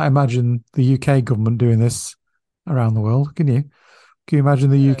 I can't imagine the UK government doing this around the world. Can you? Can you imagine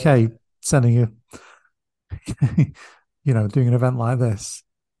the Yeah. UK sending doing an event like this,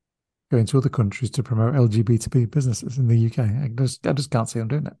 going to other countries to promote LGBT businesses in the UK? I just can't see them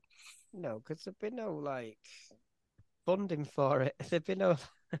doing it. No, because there'd be no like funding for it. There'd be no.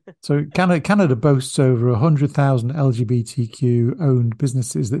 So Canada boasts over 100,000 LGBTQ owned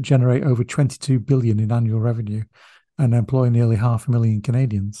businesses that generate over 22 billion in annual revenue and employ nearly 500,000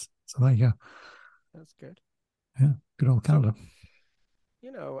 Canadians. So there you go. That's good. Yeah, good old So, Canada.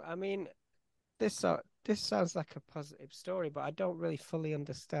 I mean, this sounds like a positive story, but I don't really fully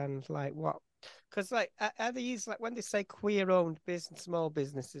understand like what, because like are these like when they say queer-owned business, small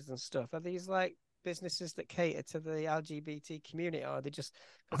businesses and stuff, are these like businesses that cater to the LGBT community, or are they just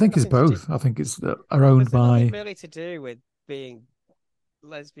I because they're think it's nothing to do both. I think it's are owned because they're nothing by. really to do with being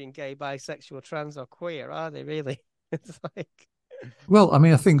lesbian, gay, bisexual, trans, or queer, are they really? It's like, Well, I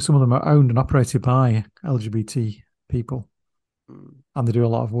mean, I think some of them are owned and operated by LGBT people, mm, and they do a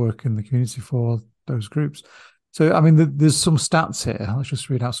lot of work in the community for those groups. So, I mean, there's some stats here. Let's just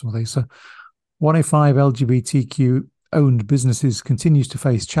read out some of these. So, one in five LGBTQ owned businesses continues to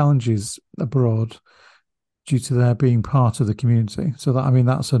face challenges abroad due to their being part of the community. So, that I mean,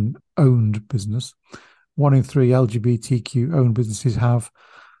 that's an owned business. One in three LGBTQ owned businesses have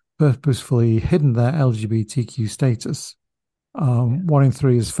purposefully hidden their LGBTQ status. yeah, One in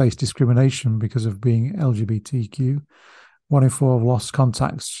three has faced discrimination because of being LGBTQ. One in four have lost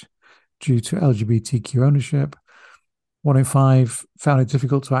contacts due to LGBTQ ownership. One in five found it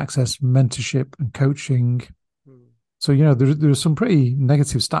difficult to access mentorship and coaching. mm. So, there are some pretty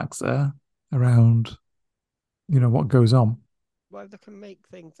negative stacks there around, what goes on. Well, if they can make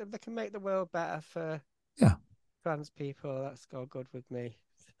things, if they can make the world better for Yeah, trans people, that's all good with me.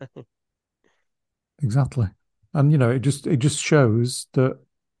 exactly. And, it just shows that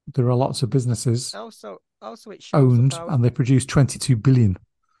there are lots of businesses Also, it shows up owned how and they produce 22 billion.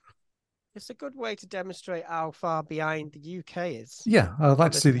 it's a good way to demonstrate how far behind the UK is Yeah, I'd like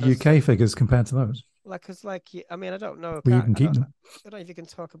when to this see the kind of UK stuff. figures compared to those. Like, cause like, I mean, I don't know, We even keep them. I don't know if you can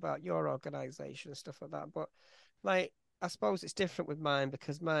talk about your organization and stuff like that, but like, I suppose it's different with mine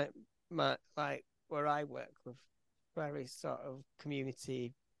because my like where I work with very sort of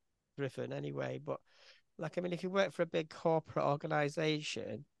community driven anyway. But like, I mean, if you work for a big corporate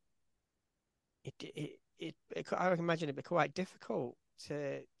organization, I would imagine it'd be quite difficult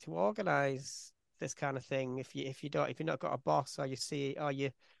to organize this kind of thing if you're not got a boss or you see or you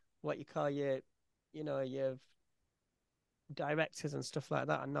what you call your directors and stuff like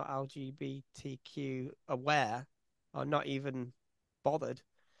that are not LGBTQ aware or not even bothered.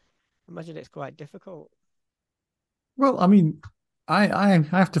 Imagine it's quite difficult. Well, I mean, I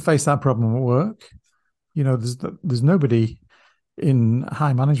have to face that problem at work. There's nobody in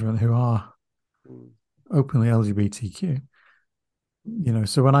high management who are Mm, openly LGBTQ.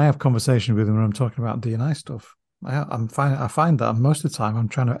 So when I have conversations with them when I'm talking about D&I stuff, I find that most of the time I'm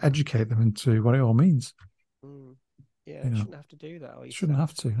trying to educate them into what it all means. mm. Yeah, You you know, shouldn't have to do that, or you shouldn't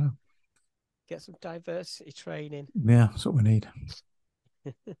have to. No. get some diversity training. Yeah, that's what we need.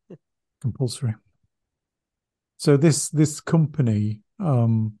 Compulsory. So this company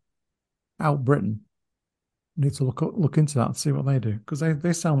out Britain need to look into that and see what they do because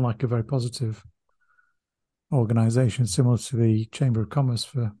they sound like a very positive organisation, similar to the Chamber of Commerce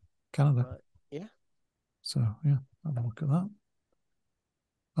for Canada. Right. Yeah. So yeah, have a look at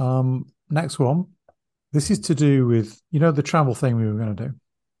that. Next one. This is to do with the travel thing we were going to do,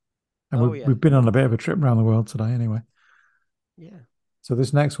 and Oh we've yeah. we've been on a bit of a trip around the world today anyway. Yeah. So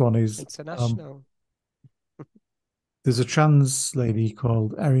this next one is International. there's a trans lady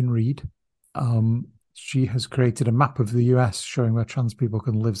called Erin Reed. She has created a map of the US showing where trans people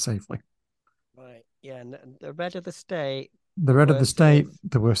can live safely. Right. Yeah. And the redder the state, The the red of the worse it is. state,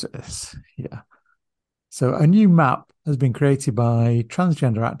 the worse it is. Yeah. So a new map has been created by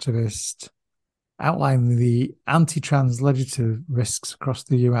transgender activists outlining the anti-trans legislative risks across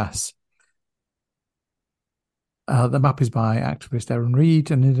the US. The map is by activist Erin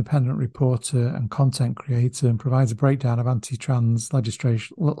Reed, an independent reporter and content creator, and provides a breakdown of anti-trans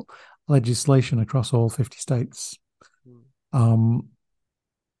legislation across all 50 states. Mm. Um,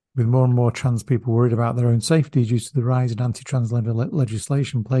 with more and more trans people worried about their own safety due to the rise in anti-trans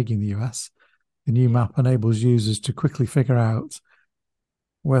legislation plaguing the US, the new Yeah. map enables users to quickly figure out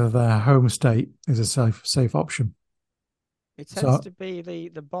whether their home state is a safe option. It tends So, to be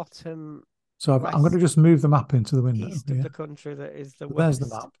the bottom I'm going to west just move the map into the window east of here. the country that is the So there's the worst.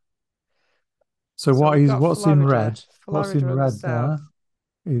 map. So So we've got what's in Florida, red? What's in Florida in the red south. there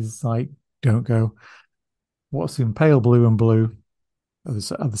is like don't go. What's in pale blue and blue are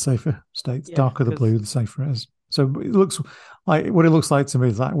the safer states. Yeah, Darker the because blue, the safer it is. So it looks like what it looks like to me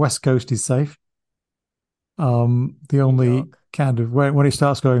is like West Coast is safe. The New only York. kind of when it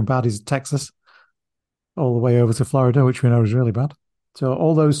starts going bad is Texas, all the way over to Florida, which we know is really bad. So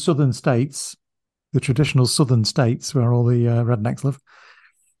all those southern states, the traditional southern states where all the rednecks live,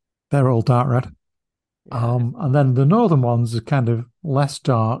 they're all dark red. Yeah. And then the northern ones are kind of less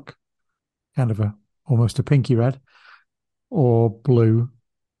dark, kind of almost a pinky red. or blue.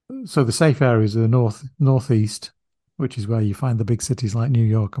 So the safe areas are the northeast, which is where you find the big cities like New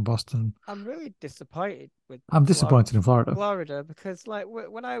York and Boston. I'm really disappointed with I'm disappointed in Florida. Florida because, like,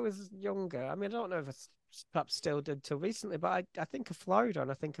 when I was younger, I mean, I don't know if it's perhaps still did till recently, but I think of Florida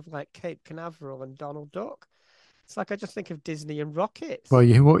and I think of like Cape Canaveral and Donald Duck. It's like I just think of Disney and Well,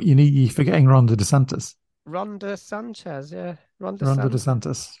 rockets. what you need, you're forgetting Ronda DeSantis. Rhonda Sanchez, yeah, Rhonda Ronda Santos.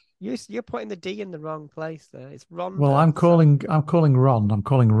 DeSantis. You're putting the D in the wrong place there. It's Well, Rhonda San I'm calling Ron. I'm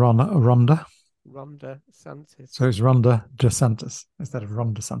calling Ron Rhonda. Rhonda Santis. So it's Ronda DeSantis instead of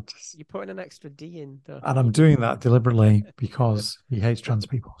Ron DeSantis. You're putting an extra D in, though. And I'm doing that deliberately because he hates trans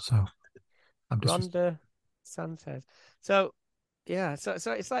people. So I'm disrespectful. Rhonda Sanchez. So yeah, so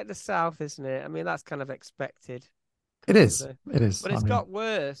it's like the South, isn't it? I mean, that's kind of expected It because of is. the, It is. but I it's mean, got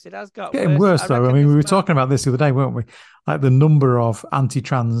worse. It has it's got getting worse. worse I though. I reckon mean, we this were map. talking about this the other day, weren't we? Like the number of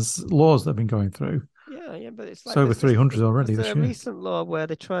anti-trans laws that have been going through. Yeah, yeah, but it's It's like over 300 already there's this a year. recent law where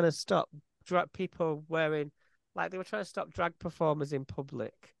they're trying to stop drag people wearing, like they were trying to stop drag performers in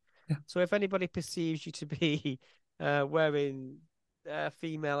public. Yeah. So if anybody perceives you to be wearing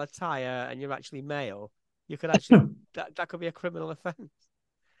female attire and you're actually male, you could actually that could be a criminal offence.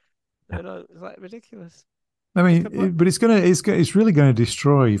 You know, it's like ridiculous. I They mean, could put but it's really going to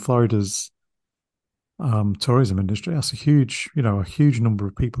destroy Florida's tourism industry. That's a huge number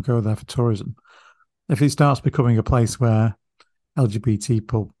of people go there for tourism. If it starts becoming a place where LGBT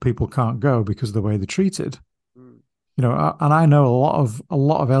people can't go because of the way they're treated, mm, and I know a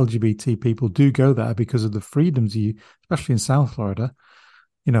lot of LGBT people do go there because of the freedoms especially in South Florida.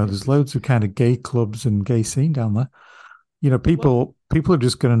 yes, There's loads of kind of gay clubs and gay scene down there. well, People are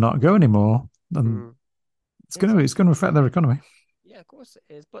just going to not go anymore, and mm, it's it's going to affect their economy. yeah, of course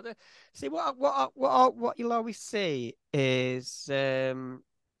it is. But see, what you'll always see is,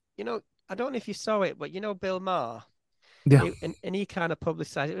 you know, I don't know if you saw it, but you know, Bill Maher. Yeah, And he kind of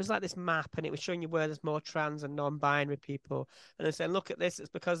publicized it. It was like this map, and it was showing you where there's more trans and non-binary people. And they're saying, look at this, it's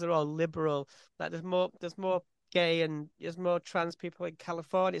because they're all liberal. Like there's more gay and there's more trans people in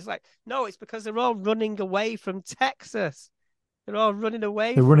California. It's like, no, it's because they're all running away from Texas. They're all running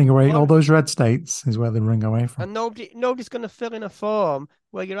away they're running from away. All Florida. those red states is where they're running away from. And nobody's going to fill in a form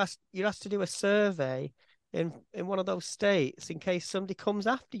where you're asked to do a survey in one of those states in case somebody comes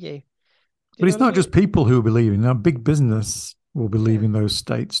after you. Do you But know it's what I not mean? just people who will be leaving. Now, big business will be Yeah. leaving those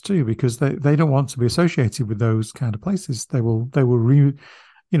states too because they don't want to be associated with those kind of places. They will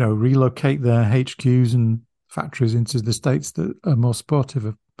relocate their HQs and factories into the states that are more supportive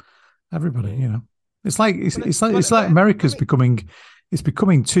of everybody. Yeah. It's like I America's mean,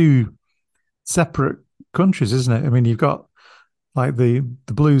 becoming two separate countries, isn't it? I mean, you've got like the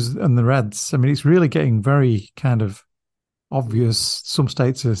blues and the reds. I mean, it's really getting very kind of mm, obvious. Some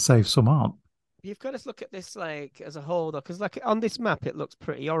states are safe, some aren't. you've got to look at this like as a whole, though, because like on this map, it looks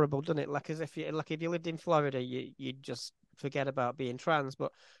pretty horrible, doesn't it? Like as if you lived in Florida, you'd just forget about being trans.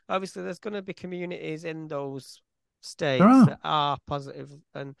 But obviously, there's going to be communities in those There states are. that are positive,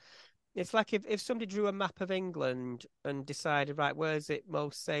 and it's like if somebody drew a map of England and decided, right, where is it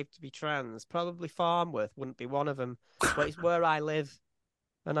most safe to be trans? Probably Farnworth wouldn't be one of them, but it's where I live,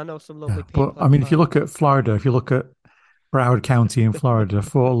 and I know some Yeah, lovely but people I in mean, if you Farnworth. look at Florida, if you look at Broward County in Florida,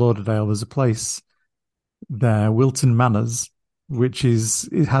 Fort Lauderdale, there's a place there, Wilton Manors,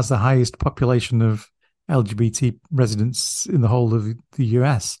 it has the highest population of LGBT residents in the whole of the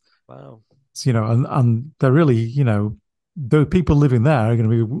US. Wow. So, and they're really, the people living there are going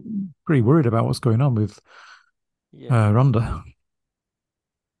to be pretty worried about what's going on with Yeah, Rhonda.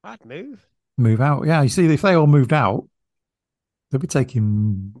 I'd move. Move out. Yeah, you see, if they all moved out, they'll be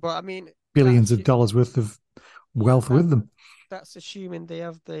taking But I mean, billions of dollars worth of yeah, wealth with them. that's assuming they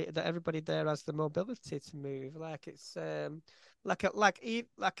have that everybody there has the mobility to move. Like it's like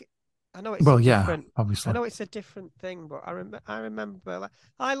I know it's a Well, yeah, different I obviously. know it's a different thing, but I remember like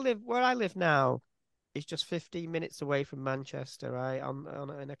I live where I live now is just 15 minutes away from Manchester, right? On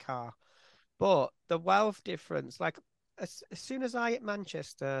in a car. But the wealth difference, like as soon as I hit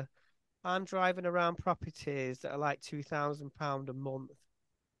Manchester, I'm driving around properties that are like £2,000 a month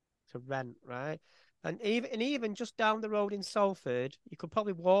to rent, right? And even just down the road in Salford, you could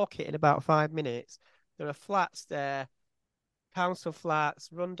probably walk it in about 5 minutes. There are flats there, council flats,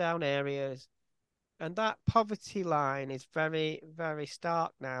 rundown areas, and that poverty line is very, very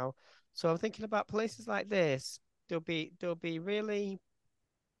stark now. So I'm thinking about places like this. They'll be really,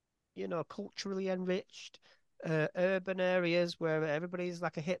 culturally enriched, urban areas where everybody's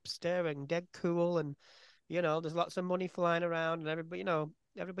like a hipster and dead cool, and there's lots of money flying around, and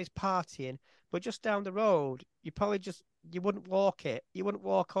everybody's partying. But just down the road, you wouldn't walk it. You wouldn't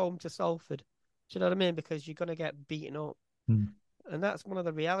walk home to Salford. Do you know what I mean? Because you're gonna get beaten up. Mm. And that's one of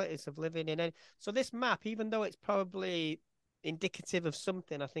the realities of living in it. So this map, even though it's probably indicative of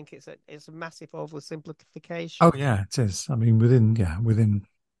something, I think it's a massive Oh oversimplification. yeah, it is. I mean, within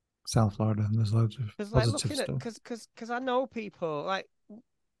South Florida, there's loads of Because like positive looking at stuff. because I know people like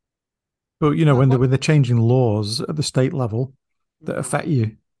But like what when they're changing laws at the state level that mm, affect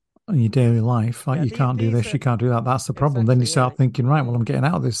you in your daily life, like yeah you can't do these this, are you can't do that. That's the problem. Then you exactly start thinking, right, well, yeah I'm getting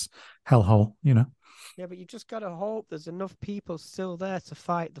out of this hellhole. yeah, but you just gotta hope there's enough people still there to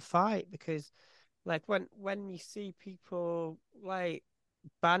fight the fight because like when you see people like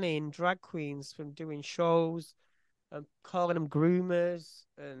banning drag queens from doing shows and calling them groomers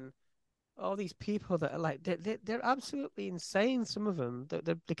and all these people that are like they're absolutely insane. Some of them,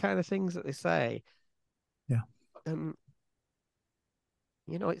 the kind of things that they say. Yeah. Um,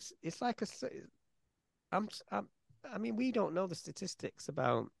 it's like I'm I mean, we don't know the statistics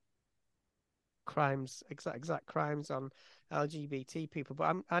about crimes, exact crimes on LGBT people,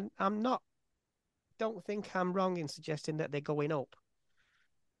 but I'm not. Don't think I'm wrong in suggesting that they're going up.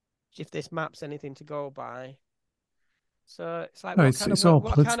 If this map's anything to go by, so it's like No, what kind of it's all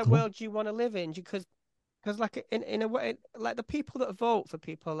what kind of political. world do you want to live in? Because like in a way, like the people that vote for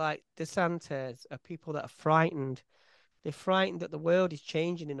people like DeSantis are people that are frightened. They're frightened that the world is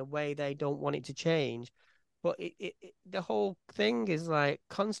changing in a way they don't want it to change. But the whole thing is like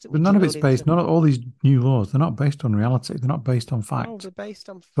constantly But none of it's drilled based, into. none of all these new laws, they're not based on reality. They're not based on No, fact. they're based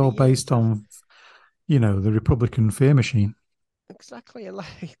on They're all fears based of on, the Republican fear machine. exactly, and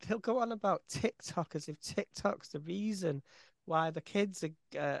like they'll go on about TikTok as if TikTok's the reason why the kids are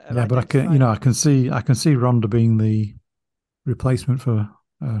Yeah, but identifying. I can see Rhonda being the replacement for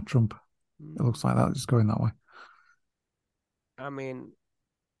Trump. It Mm, looks like that. It's going that way. I mean,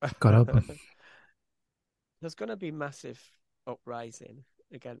 God help them. there's going to be massive uprising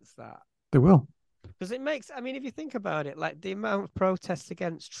against that. They will. Because it makes, I mean, if you think about it, like the amount of protests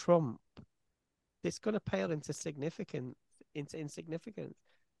against Trump, it's going to pale into insignificance.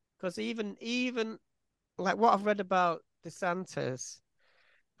 Because even like what I've read about DeSantis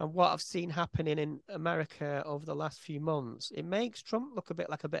and what I've seen happening in America over the last few months, it makes Trump look a bit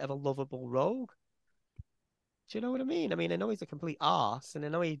like a bit of a lovable rogue. Do you know what I mean? I mean, I know he's a complete arse, and I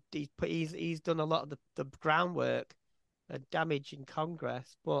know he's done a lot of the groundwork and damage in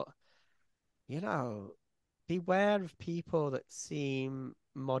Congress, but you know, beware of people that seem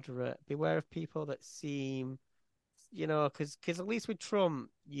moderate. Beware of people that seem, because at least with Trump,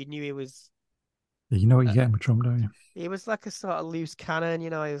 you knew Yeah, you know what uh, you're getting with Trump, don't you? he was like a sort of loose cannon. He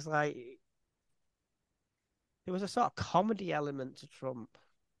was like there was a sort of comedy element to Trump,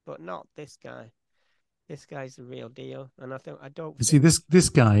 but not this guy. This guy's the real deal, and I don't You see, think. this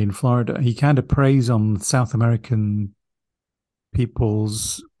guy in Florida, he kind of preys on South American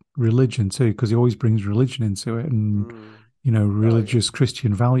people's religion too, because he always brings religion into it and Mm, oh yeah, religious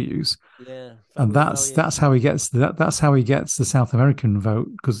Christian values. yeah, And family values. that's how he gets that's how he gets the South American vote,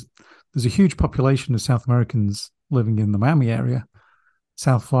 because there's a huge population of South Americans living in the Miami area,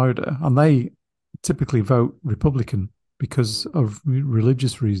 South Florida, and they typically vote Republican because Mm, of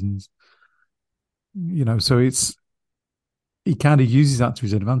religious reasons. So it's he kind of uses that to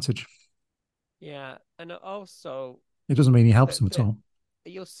his advantage. yeah, and also It doesn't mean he helps that them at all.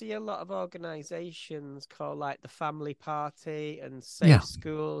 you'll see a lot of organizations called like the Family Party and Yeah, Safe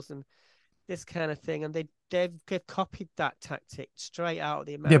Schools and this kind of thing, and they've copied that tactic straight out of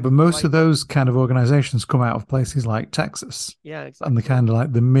the yeah, but American most of playbook. those kind of organizations come out of places like Texas Yeah, and the exactly. kind of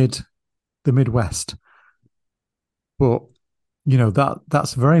like the Midwest. But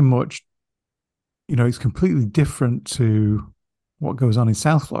that's very much it's completely different to what goes on in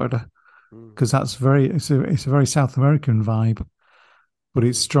South Florida, Mm, because it's a very South American vibe, but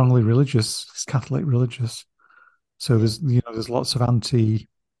it's mm, strongly religious. It's Catholic religious. So yeah, there's lots of anti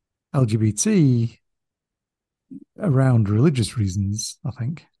LGBT around religious reasons, I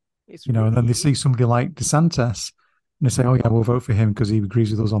think. it's And then they really see somebody like DeSantis and they say, "Oh yeah, we'll vote for him because he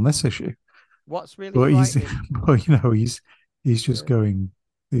agrees with us on this issue." what's really But he's frightening. but he's just Yeah, going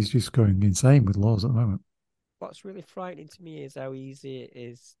insane with laws at the moment what's really frightening to me is how easy it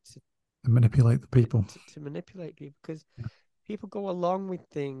is to manipulate the people. to manipulate people because people go along with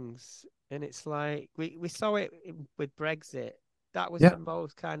things, and it's like we saw it with Brexit. That was Yeah, the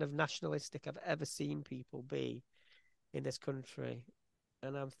most kind of nationalistic I've ever seen people be in this country.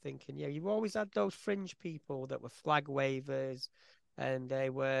 And I'm thinking, yeah, you've always had those fringe people that were flag wavers and they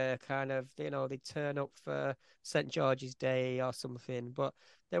were kind of, they'd turn up for St. George's Day or something, but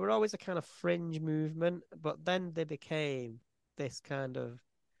they were always a kind of fringe movement. But then they became this kind of,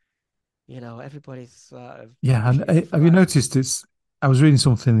 everybody's sort of yeah. And pushing the have you flag. noticed? It's I was reading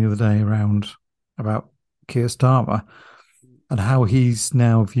something the other day around about Keir Starmer, and how he's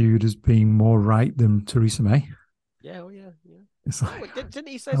now viewed as being more right than Theresa May. Yeah, oh yeah, yeah. It's Oh, like, didn't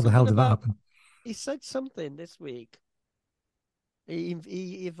he say how the hell something did that about? happen? He said something this week.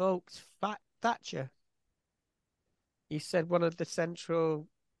 He evoked Thatcher. He said one of the central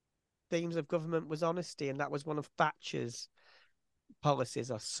themes of government was honesty, and that was one of Thatcher's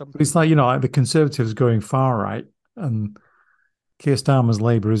policies or But something it's like, like that. like the Conservatives going far right, and Keir Starmer's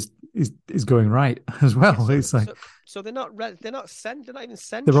Labour is going right as Yeah, well. It's like so they're not even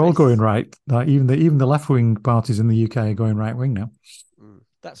they're all going centrists. right. Like even the left wing parties in the UK are going right wing now.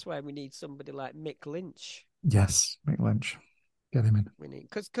 That's why we need somebody like Mick Lynch. Yes, Mick Lynch, get him in. We need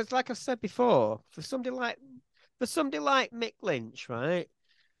because like I've said before, for somebody like Mick Lynch, right?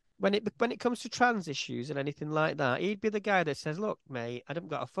 When it comes to trans issues and anything like that, he'd be the guy that says, "Look, mate, I haven't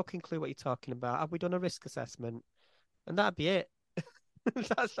got a fucking clue what you're talking about. Have we done a risk assessment?" And that'd be it.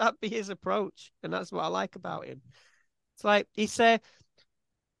 That'd be his approach, and that's what I like about him. It's like he say,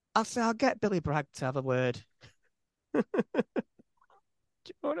 I'll get Billy Bragg to have a word." Do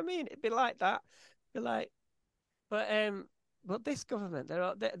you know what I mean? It'd be like that. Be like, but this government,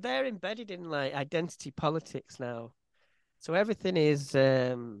 they're embedded in like identity politics now. So everything is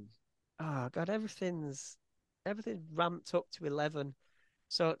oh god, everything's ramped up to 11.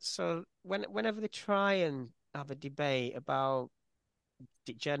 So whenever they try and have a debate about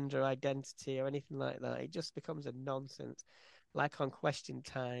gender identity or anything like that, it just becomes a nonsense. Like on Question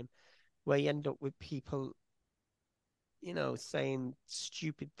Time, where you end up with people, saying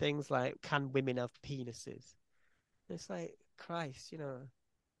stupid things like, "Can women have penises?" It's like, Christ,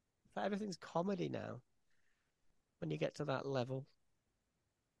 it's like everything's comedy now when you get to that level.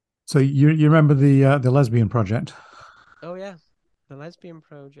 So you remember the Lesbian project? Oh yeah, the Lesbian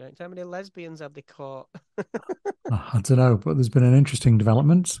Project. How many lesbians have they caught? I don't know, but there's been an interesting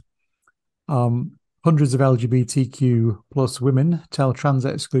development. Hundreds of LGBTQ plus women tell trans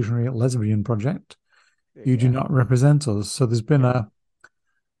exclusionary lesbian project, "You do Yeah, not represent us." So yeah.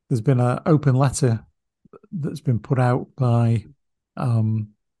 there's been a open letter that's been put out by um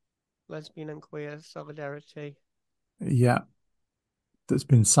Lesbian and queer solidarity. yeah, that's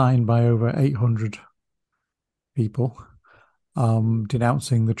been signed by over 800 people, Mm,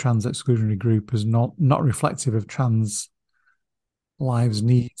 denouncing the trans exclusionary group as not reflective of trans lives, mm,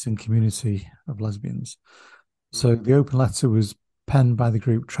 needs, and community of lesbians. So mm, the open letter was penned by the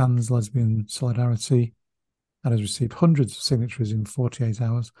group Trans Lesbian Solidarity and has received hundreds of signatures in 48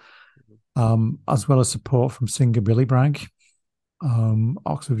 hours, mm, as well as support from singer Billy Bragg,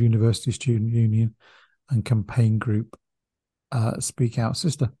 Oxford University Student Union, and campaign group Speak Out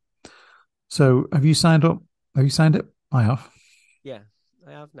Sister. So have you signed up? Have you signed it? I have. yeah,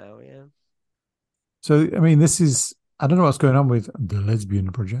 I have now. Yeah. So, I mean, I don't know what's going on with the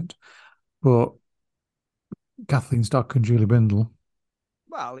Lesbian Project, but Kathleen Stock and Julie Bindel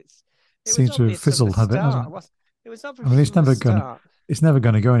Well, it was seem to have obvious from the fizzled a bit, hasn't start. it? It was I mean, obvious from the start. it's never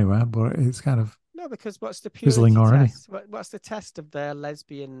going to go anywhere, but it's kind of No, because what's the fizzling purity already. test? What's the test of their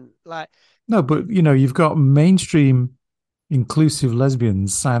lesbian? Like, No, but you've got mainstream inclusive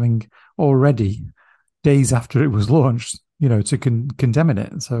lesbians signing already days after it was launched, to condemn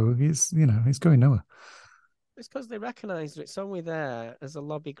it. So it's going nowhere. it's because they recognise that it's only there as a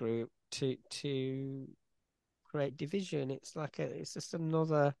lobby group to create division. It's just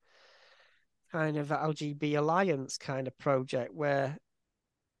another kind of LGB alliance kind of project where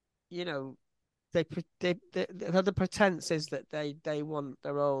you know the pretense is that they want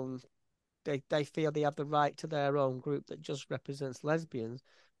their own. They feel they have the right to their own group that just represents lesbians,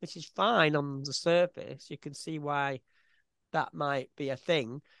 which is fine on the surface. You can see why that might be a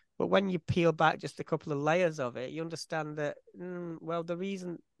thing. But when you peel back just a couple of layers of it, you understand that, well,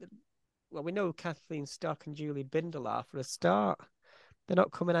 we know Kathleen Stock and Julie Bindel are for a start. They're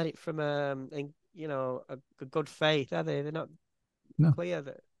not coming at it from, a good faith, are they? They're not No. clear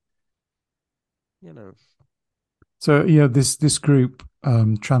that, you know. So this group,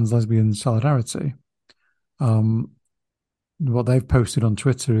 Trans Lesbian Solidarity, um, what they've posted on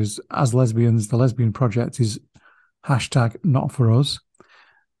Twitter is, as lesbians, the Lesbian Project is hashtag not for us.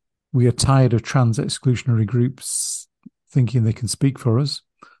 We are tired of trans exclusionary groups thinking they can speak for us.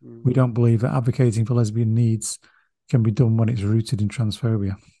 Mm, We don't believe that advocating for lesbian needs can be done when it's rooted in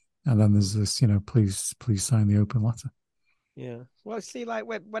transphobia. And then mm, there's this, please sign the open letter. yeah. Well, see, like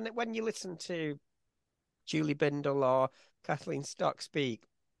when you listen to Julie Bindel or Kathleen Stock speak,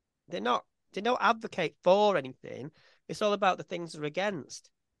 they're not they don't advocate for anything. It's all about the things they're against.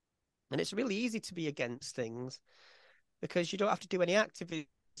 And it's really easy to be against things because you don't have to do any activism.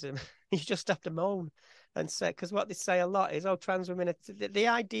 You just have to moan. and say, because what they say a lot is, oh, trans women are the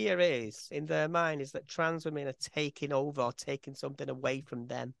idea is in their mind is that trans women are taking over or taking something away from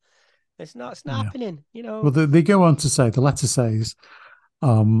them. It's not Yeah. happening, Well, they go on to say, the letter says,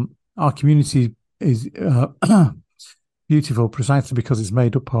 our community is beautiful precisely because it's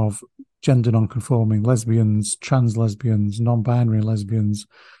made up of gender non-conforming lesbians, trans lesbians, non-binary lesbians,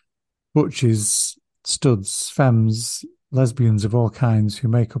 butches, studs, femmes, lesbians of all kinds who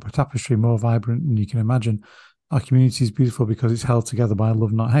make up a tapestry more vibrant than you can imagine. Our community is beautiful because it's held together by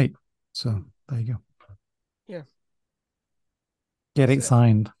love, not hate. So there you go. Yeah, Get that's it it.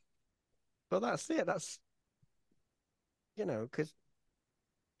 signed. But that's it. That's because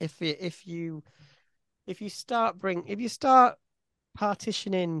if you start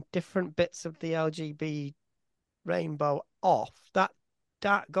partitioning different bits of the LGB rainbow off, that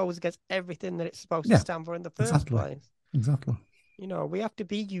goes against everything that it's supposed to Yeah, stand for in the first exactly. place. Exactly. We have to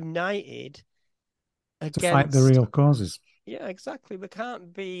be united To fight the against. real causes. Yeah, exactly. We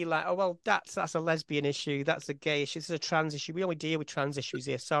can't be like, oh well, that's a lesbian issue, that's a gay issue, this is a trans issue. We only deal with trans issues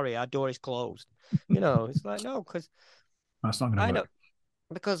here. Sorry, our door is closed. It's like no, because That's not going to I know work.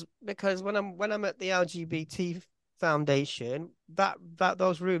 because when I'm at the LGBT Foundation, that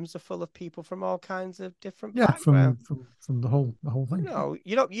those rooms are full of people from all kinds of different Yeah, backgrounds. from the whole thing. You know,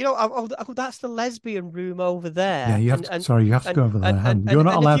 that's the lesbian room over Yeah, there, you have to. Sorry, you have to and go over and there. and And and, you're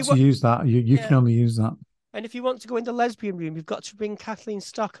not and if allowed you to want, use that. You yeah, can only use that. and if you want to go in the lesbian room, you've got to bring Kathleen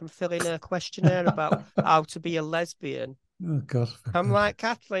Stock and fill in a questionnaire about how to be a lesbian. Oh God. I'm like,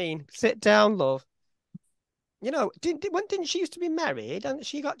 Kathleen, sit down, love. Didn't she used to be married and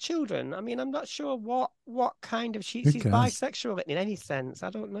she got children? I mean, I'm not sure what kind of Who she's cares? bisexual in any sense. I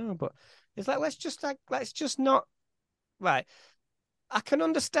don't know, but it's like let's just not right. I can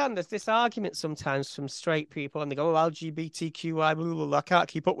understand there's this argument sometimes from straight people, and they go, "Oh, LGBTQI, blah, blah, blah. I can't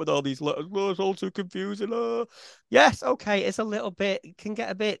keep up with all these letters. Oh, it's all too confusing." Oh. Yes, okay, it's a little bit, it can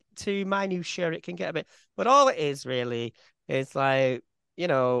get a bit too minutiae. It can get a bit, but all it is really is like,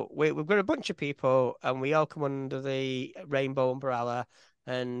 we're a bunch of people, and we all come under the rainbow umbrella,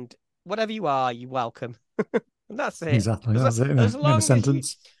 and whatever you are, you're welcome, and that's it. Exactly. As, That's it as in a long as you,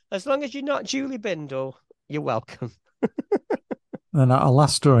 sentence. as long as you're not Julie Bindle, you're welcome. And then our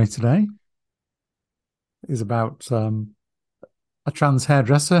last story today is about a trans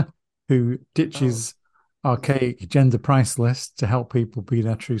hairdresser who Oh, ditches archaic gender price lists to help people be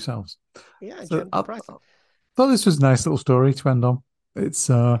their true selves. yeah, So gender I pricing. thought this was a nice little story to end on. It's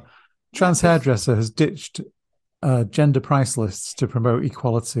Yeah, trans because hairdresser has ditched gender price lists to promote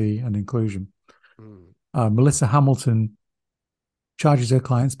equality and inclusion. Melissa Hamilton charges her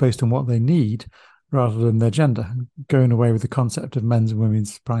clients based on what they need rather than their gender, going away with the concept of men's and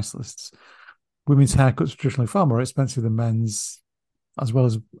women's price lists. Women's haircuts are traditionally far more expensive than men's, as well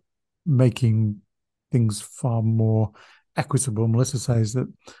as making things far more equitable. Melissa says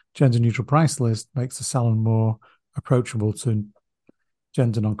that gender neutral price list makes the salon more approachable to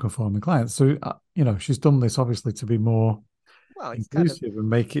gender non-conforming clients. So, she's done this obviously to be more well, it's kind of inclusive and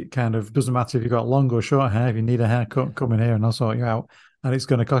make it kind of doesn't matter if you've got long or short hair. If you need a haircut, come in here and I'll sort you out. And it's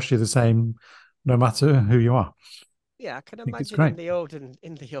going to cost you the same no matter who you are. I yeah. I can think it's imagine great. in the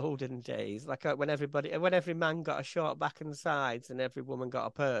olden days, like when every man got a short back and sides and every woman got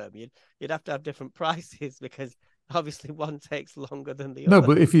a perm, you'd have to have different prices because obviously one takes longer than the No, other.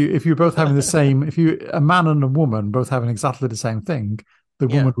 but if you're both having the same, if you a man and a woman both having exactly the same thing, the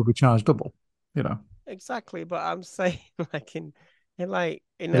Yeah, woman will be charged double. You know. exactly. But I'm saying like in like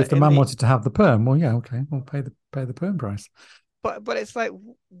But if the in man the wanted to have the perm, well, yeah, okay, we'll pay the perm price. but it's like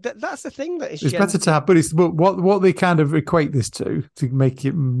that's the thing that is It's better to have, but what they kind of equate this to make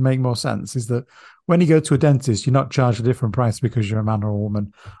it make more sense is that when you go to a dentist, you're not charged a different price because you're a man or a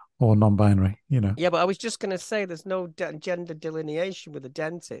woman or non-binary. You know. Yeah, but I was just going to say there's no gender delineation with a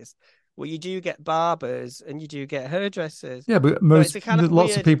dentist. Well, you do get barbers and you do get hairdressers. Yeah, but So it's a kind of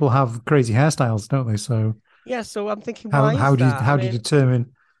lots of weird. people have crazy hairstyles, don't they? So Yeah, so I'm thinking, how why is how do you that? I how do you mean,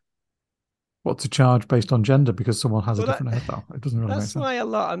 determine what to charge based on gender because someone has a well, different hairstyle? It doesn't really make that's sense why a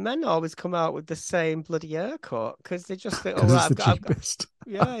lot of men always come out with the same bloody haircut because they just think, oh, because right, it's the I've got, cheapest.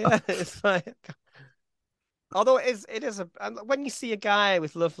 yeah, yeah. It's like, although it is when you see a guy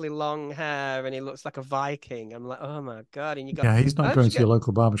with lovely long hair and he looks like a Viking, I'm like, oh my God. And you go, Yeah, he's not how'd going you to your get,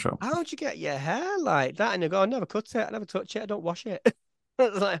 local barbershop. how'd you get your hair like that? And you go, I never cut it, I never touch it, I don't wash it.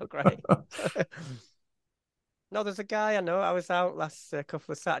 It's like, oh, great. No, there's a guy I know. I was out last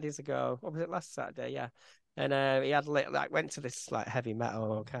couple of Saturdays ago. What was it last Saturday? Yeah, and he had like went to this like heavy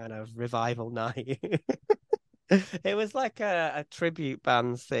metal kind of revival night. It was like a tribute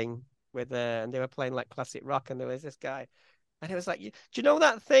band thing with and they were playing like classic rock, and there was this guy. And it was like, do you know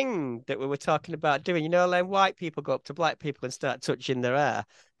that thing that we were talking about doing? You know, when white people go up to black people and start touching their hair.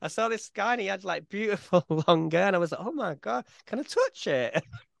 I saw this guy and he had like beautiful long hair, and I was like, oh my God, can I touch it?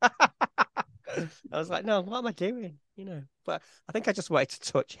 I was like, no, what am I doing? You know, but I think I just wanted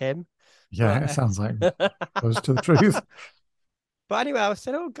to touch him. Yeah, it But sounds like close to the truth. but anyway, I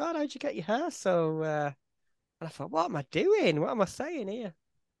said, oh God, how'd you get your hair so and I thought, what am I doing? What am I saying here?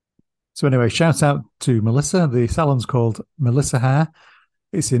 So anyway, shout out to Melissa. The salon's called Melissa Hair.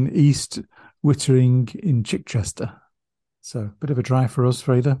 It's in East Wittering in Chichester. So a bit of a drive for us,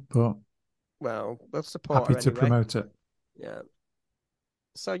 Freda, but Well, we'll support happy her to anyway. promote it. Yeah.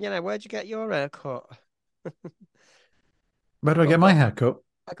 So, where'd you get your hair cut? Where I do I got a get my bottle. hair cut?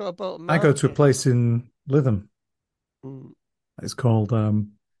 I got a bottle I go to a market. place in Lytham. Mm. It's called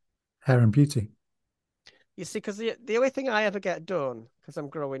Hair and Beauty. You see, because the only thing I ever get done, because I'm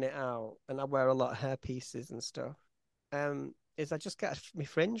growing it out and I wear a lot of hair pieces and stuff, is I just get my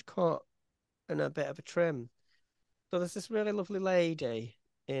fringe cut and a bit of a trim. So there's this really lovely lady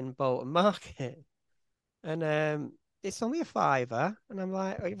in Bolton Market, and it's only a fiver, and I'm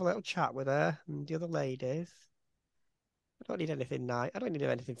like, I have a little chat with her and the other ladies. I don't need anything nice. I don't need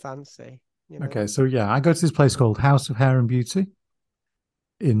anything fancy, you know. Okay, so yeah, I go to this place called House of Hair and Beauty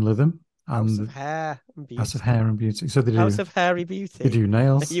in Lytham, House of and Hair and House of Beauty. Hair and Beauty. So House of Hairy they Beauty. do Are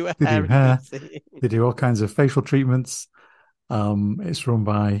nails, you a they do hairy hair, beauty? they do all kinds of facial treatments. It's run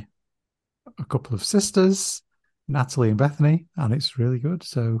by a couple of sisters, Natalie and Bethany, and it's really good.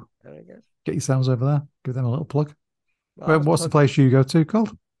 So There we go. get yourselves over there, give them a little plug. Well, I was What's the plugging. place you go to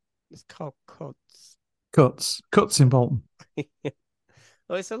called? It's called Cuts. Cuts in Bolton.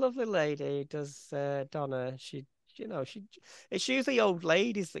 Well, it's a lovely lady. Who does Donna? She. It's usually old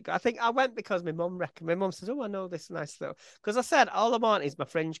ladies that go. I think I went because my mum recommended. My mum says, "Oh, I know this nice little." Because I said all I want is my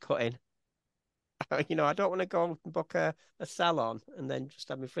fringe cutting. I don't want to go and book a salon and then just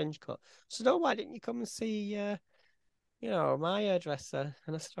have my fringe cut. So, no, why didn't you come and see? My hairdresser.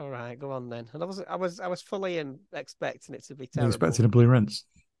 And I said, all right, go on then. And I was fully expecting it to be You're terrible. expecting a blue rinse.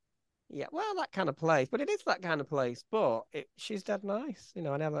 Yeah, well, that kind of place, but it is that kind of place. But she's dead nice, and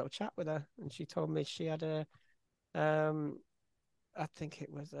I had a little chat with her, and she told me she had um, I think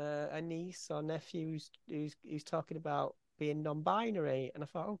it was a niece or nephew who's talking about being non-binary, and I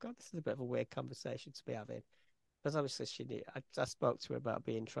thought, oh God, this is a bit of a weird conversation to be having. Because obviously I spoke to her about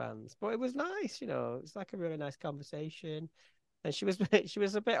being trans, but it was nice, it's like a really nice conversation. And she was she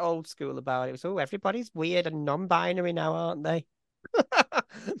was a bit old school about it. It was, oh, everybody's weird and non-binary now, aren't they?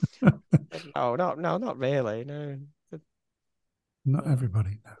 No, no, not really. No. Not But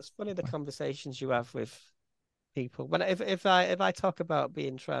everybody. it's funny the No. conversations you have with people. When if I talk about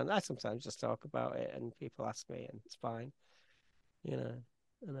being trans, I sometimes just talk about it, and people ask me, and it's fine, you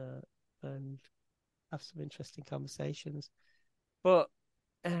know, and have some interesting conversations. But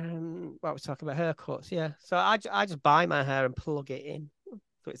what we're talking about haircuts, yeah. So I just buy my hair and plug it in,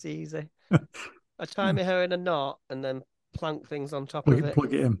 so it's easy. I tie my hair in a knot and then plank things on top of it.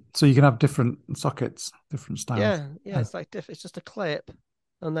 Plug it in. So you can have different sockets, different styles. Yeah, yeah. Oh, It's like it's just a clip,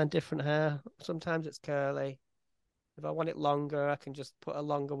 and then different hair. Sometimes it's curly. If I want it longer, I can just put a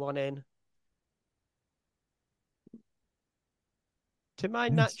longer one in. To my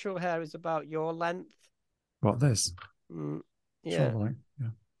yes. natural hair is about your length. What this? Mm, Sort yeah. of like, yeah.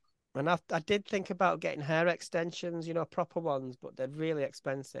 And I did think about getting hair extensions, proper ones, but they're really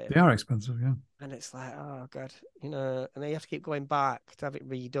expensive. They are expensive, yeah. And it's like, oh God, and then you have to keep going back to have it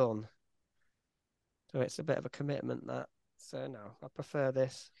redone. So it's a bit of a commitment that. So no, I prefer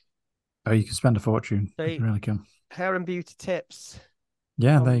this. Oh, you can spend a fortune. So You really can. hair and beauty tips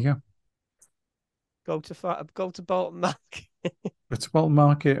Yeah, there from you go. go to Bolton Mac. Go to Bolton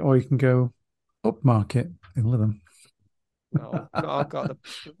Market, or you can go up market in Lytham. No, not got the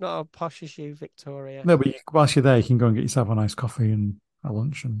not as posh as you, Victoria. No, but whilst you're there, you can go and get yourself a nice coffee and a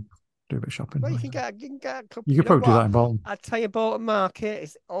lunch and do a bit of shopping. Well, Like that. you can get a couple. You You could know probably do that what? in Bolton. I tell you, Bolton Market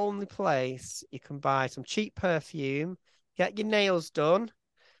is the only place you can buy some cheap perfume, get your nails done,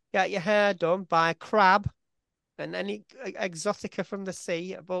 get your hair done, buy a crab and any exotica from the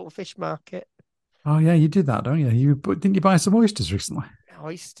sea at Bolton Fish Market. Oh yeah, you did that, don't you? Didn't you buy some oysters recently?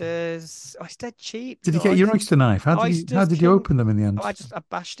 Oysters, oyster cheap. Did you get your oyster knife? How Oysters did you king. open them in the Oh, end? I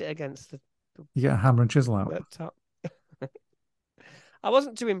bashed it against the You get a hammer and chisel out. worktop. I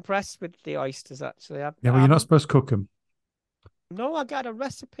wasn't too impressed with the oysters actually. Yeah, well, you're not supposed to cook them. No, I got a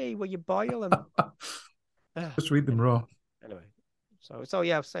recipe where you boil them. Just to eat them Anyway, raw. anyway. So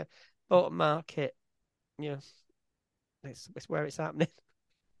yeah, I've said Bolton Market. Yeah, it's where it's happening.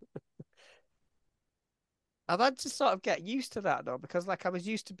 I've had to sort of get used to that though, because like I was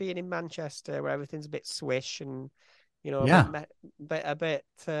used to being in Manchester where everything's a bit swish and You know, Yeah. a bit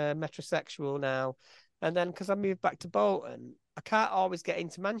metrosexual now. And then because I moved back to Bolton, I can't always get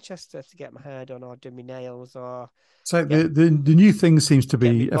into Manchester to get my hair done or do my nails or So get the new thing seems to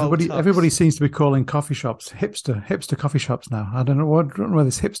get me be everybody Botox. seems to be calling coffee shops hipster coffee shops now. I don't know where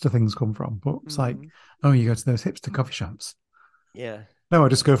this hipster thing's come from, but it's like, Mm, oh, you go to those hipster coffee shops. yeah. No, I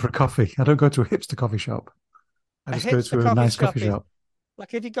just go for a coffee. I don't go to a hipster coffee shop. I A just go hipster to a coffee nice coffee shop is shop.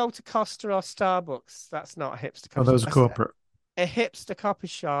 like if you go to Costa or Starbucks, that's not a hipster Oh, coffee those are shop. corporate. A hipster coffee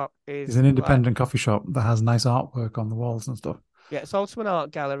shop It's is an like, independent coffee shop that has nice artwork on the walls and stuff. yeah, it's also an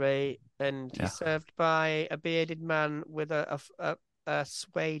art gallery, and you're Yeah, served by a bearded man with a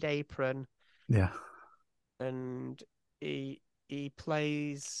suede apron, yeah, and he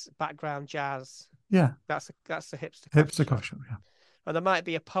plays background jazz. yeah. That's a hipster coffee Hipster shop. coffee shop. Yeah, And there might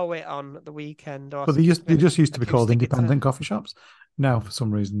be a poet on at the weekend or but some they an just used to be called acoustic guitar. independent coffee shops. Now, for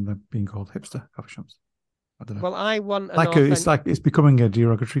some reason, they're being called hipster coffee shops. I don't know. Well, I want an Like authentic. it's becoming a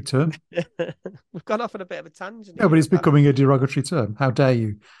derogatory term. We've gone off on a bit of a tangent No, but here it's about becoming a derogatory term. How dare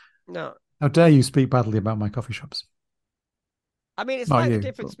you? no. How dare you speak badly about my coffee shops? I mean, it's Not like the you, but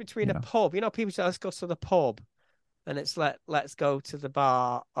difference between you a know. pub. You know, people say, let's go to the pub, and it's like, let's go to the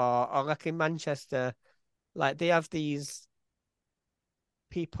bar, or like in Manchester, like they have these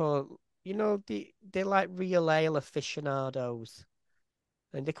people, they're like real ale aficionados,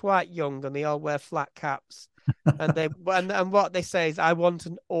 and they're quite young, and they all wear flat caps, and what they say is, I want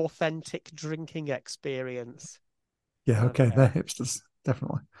an authentic drinking experience. Yeah, okay, they're Okay, hipsters,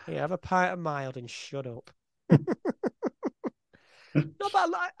 definitely. yeah, have a pint of mild and shut up. No, but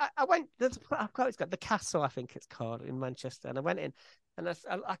I went. I've got it's got the castle, I think it's called in Manchester, and I went in, and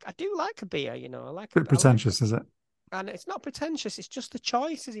I do like a beer. Bit I like, pretentious, is it? and it's not pretentious. It's just the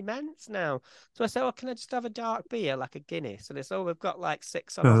choice is immense now. So I said, "Well, can I just have a dark beer like a Guinness?" And it's we've got like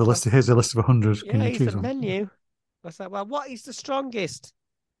six on No, offer. here's a list of 100. Can Yeah, you he's the choose one? Yeah. menu. I said, "Well, what is the strongest?"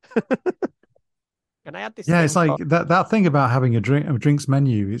 And I had this Yeah, it's thing like called that thing about having a drinks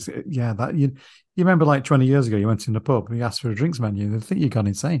menu. Is yeah, that you remember like 20 years ago, you went in the pub and you asked for a drinks menu. They think you've gone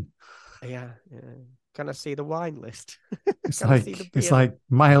insane. yeah, yeah. Can I see the wine list? It's Can I see the it's beer list? like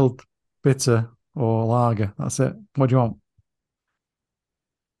mild, bitter, or lager. That's it. What do you want?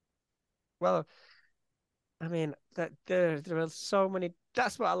 Well, I mean, that there are so many.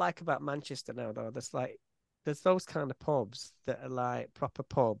 That's what I like about Manchester now, though. There's those kind of pubs that are like proper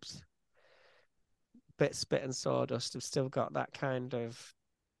pubs, bit spit and sawdust. Have still got that kind of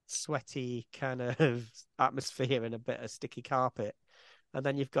sweaty kind of atmosphere and a bit of sticky carpet. And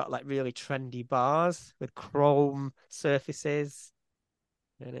then you've got like really trendy bars with chrome surfaces,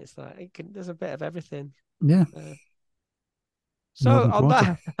 and it's like there's a bit of everything. Yeah, Uh, so Northern on Quarter.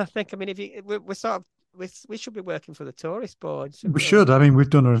 that, I think I mean if you we're sort of we should be working for the tourist board, shouldn't We we? Like should. I mean, we've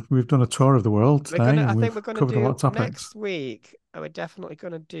done a tour of the world today, I and think we've we're gonna covered a lot do of topics. next week. We're definitely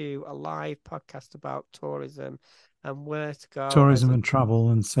gonna do a live podcast about tourism and where to go as Tourism a and travel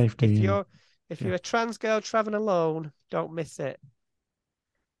and if safety, and you're if yeah, you're a trans girl traveling alone, don't miss it.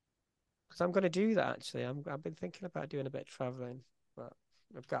 Because I'm gonna do that actually. I've been thinking about doing a bit of traveling, but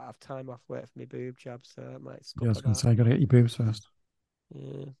I've got to have time off work for my boob job, so I might yeah. I was scupper going to that. say, I got to get your boobs first.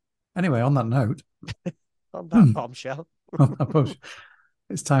 Yeah. Anyway, on that note, On that on bombshell. that push,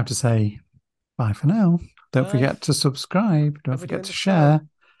 it's time to say bye for now. Don't Bye. forget to subscribe. Don't Are we forget doing to the song? share.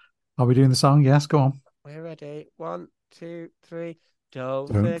 Are we doing the song? Yes, go on. We're ready. One, two, three.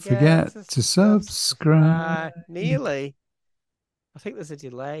 Don't Don't forget forget to to subscribe. subscribe. Nearly. I think there's a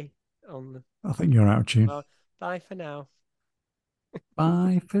delay on the. I think you're out of tune. Well, bye for now.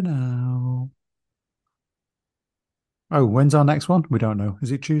 Bye for now. Oh, when's our next one? We don't know.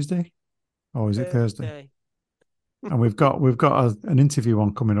 Is it Tuesday or is it Thursday? Thursday. And we've got an interview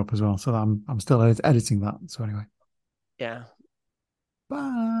one coming up as well. So I'm still editing that. So anyway, Yeah.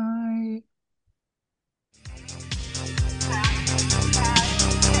 bye.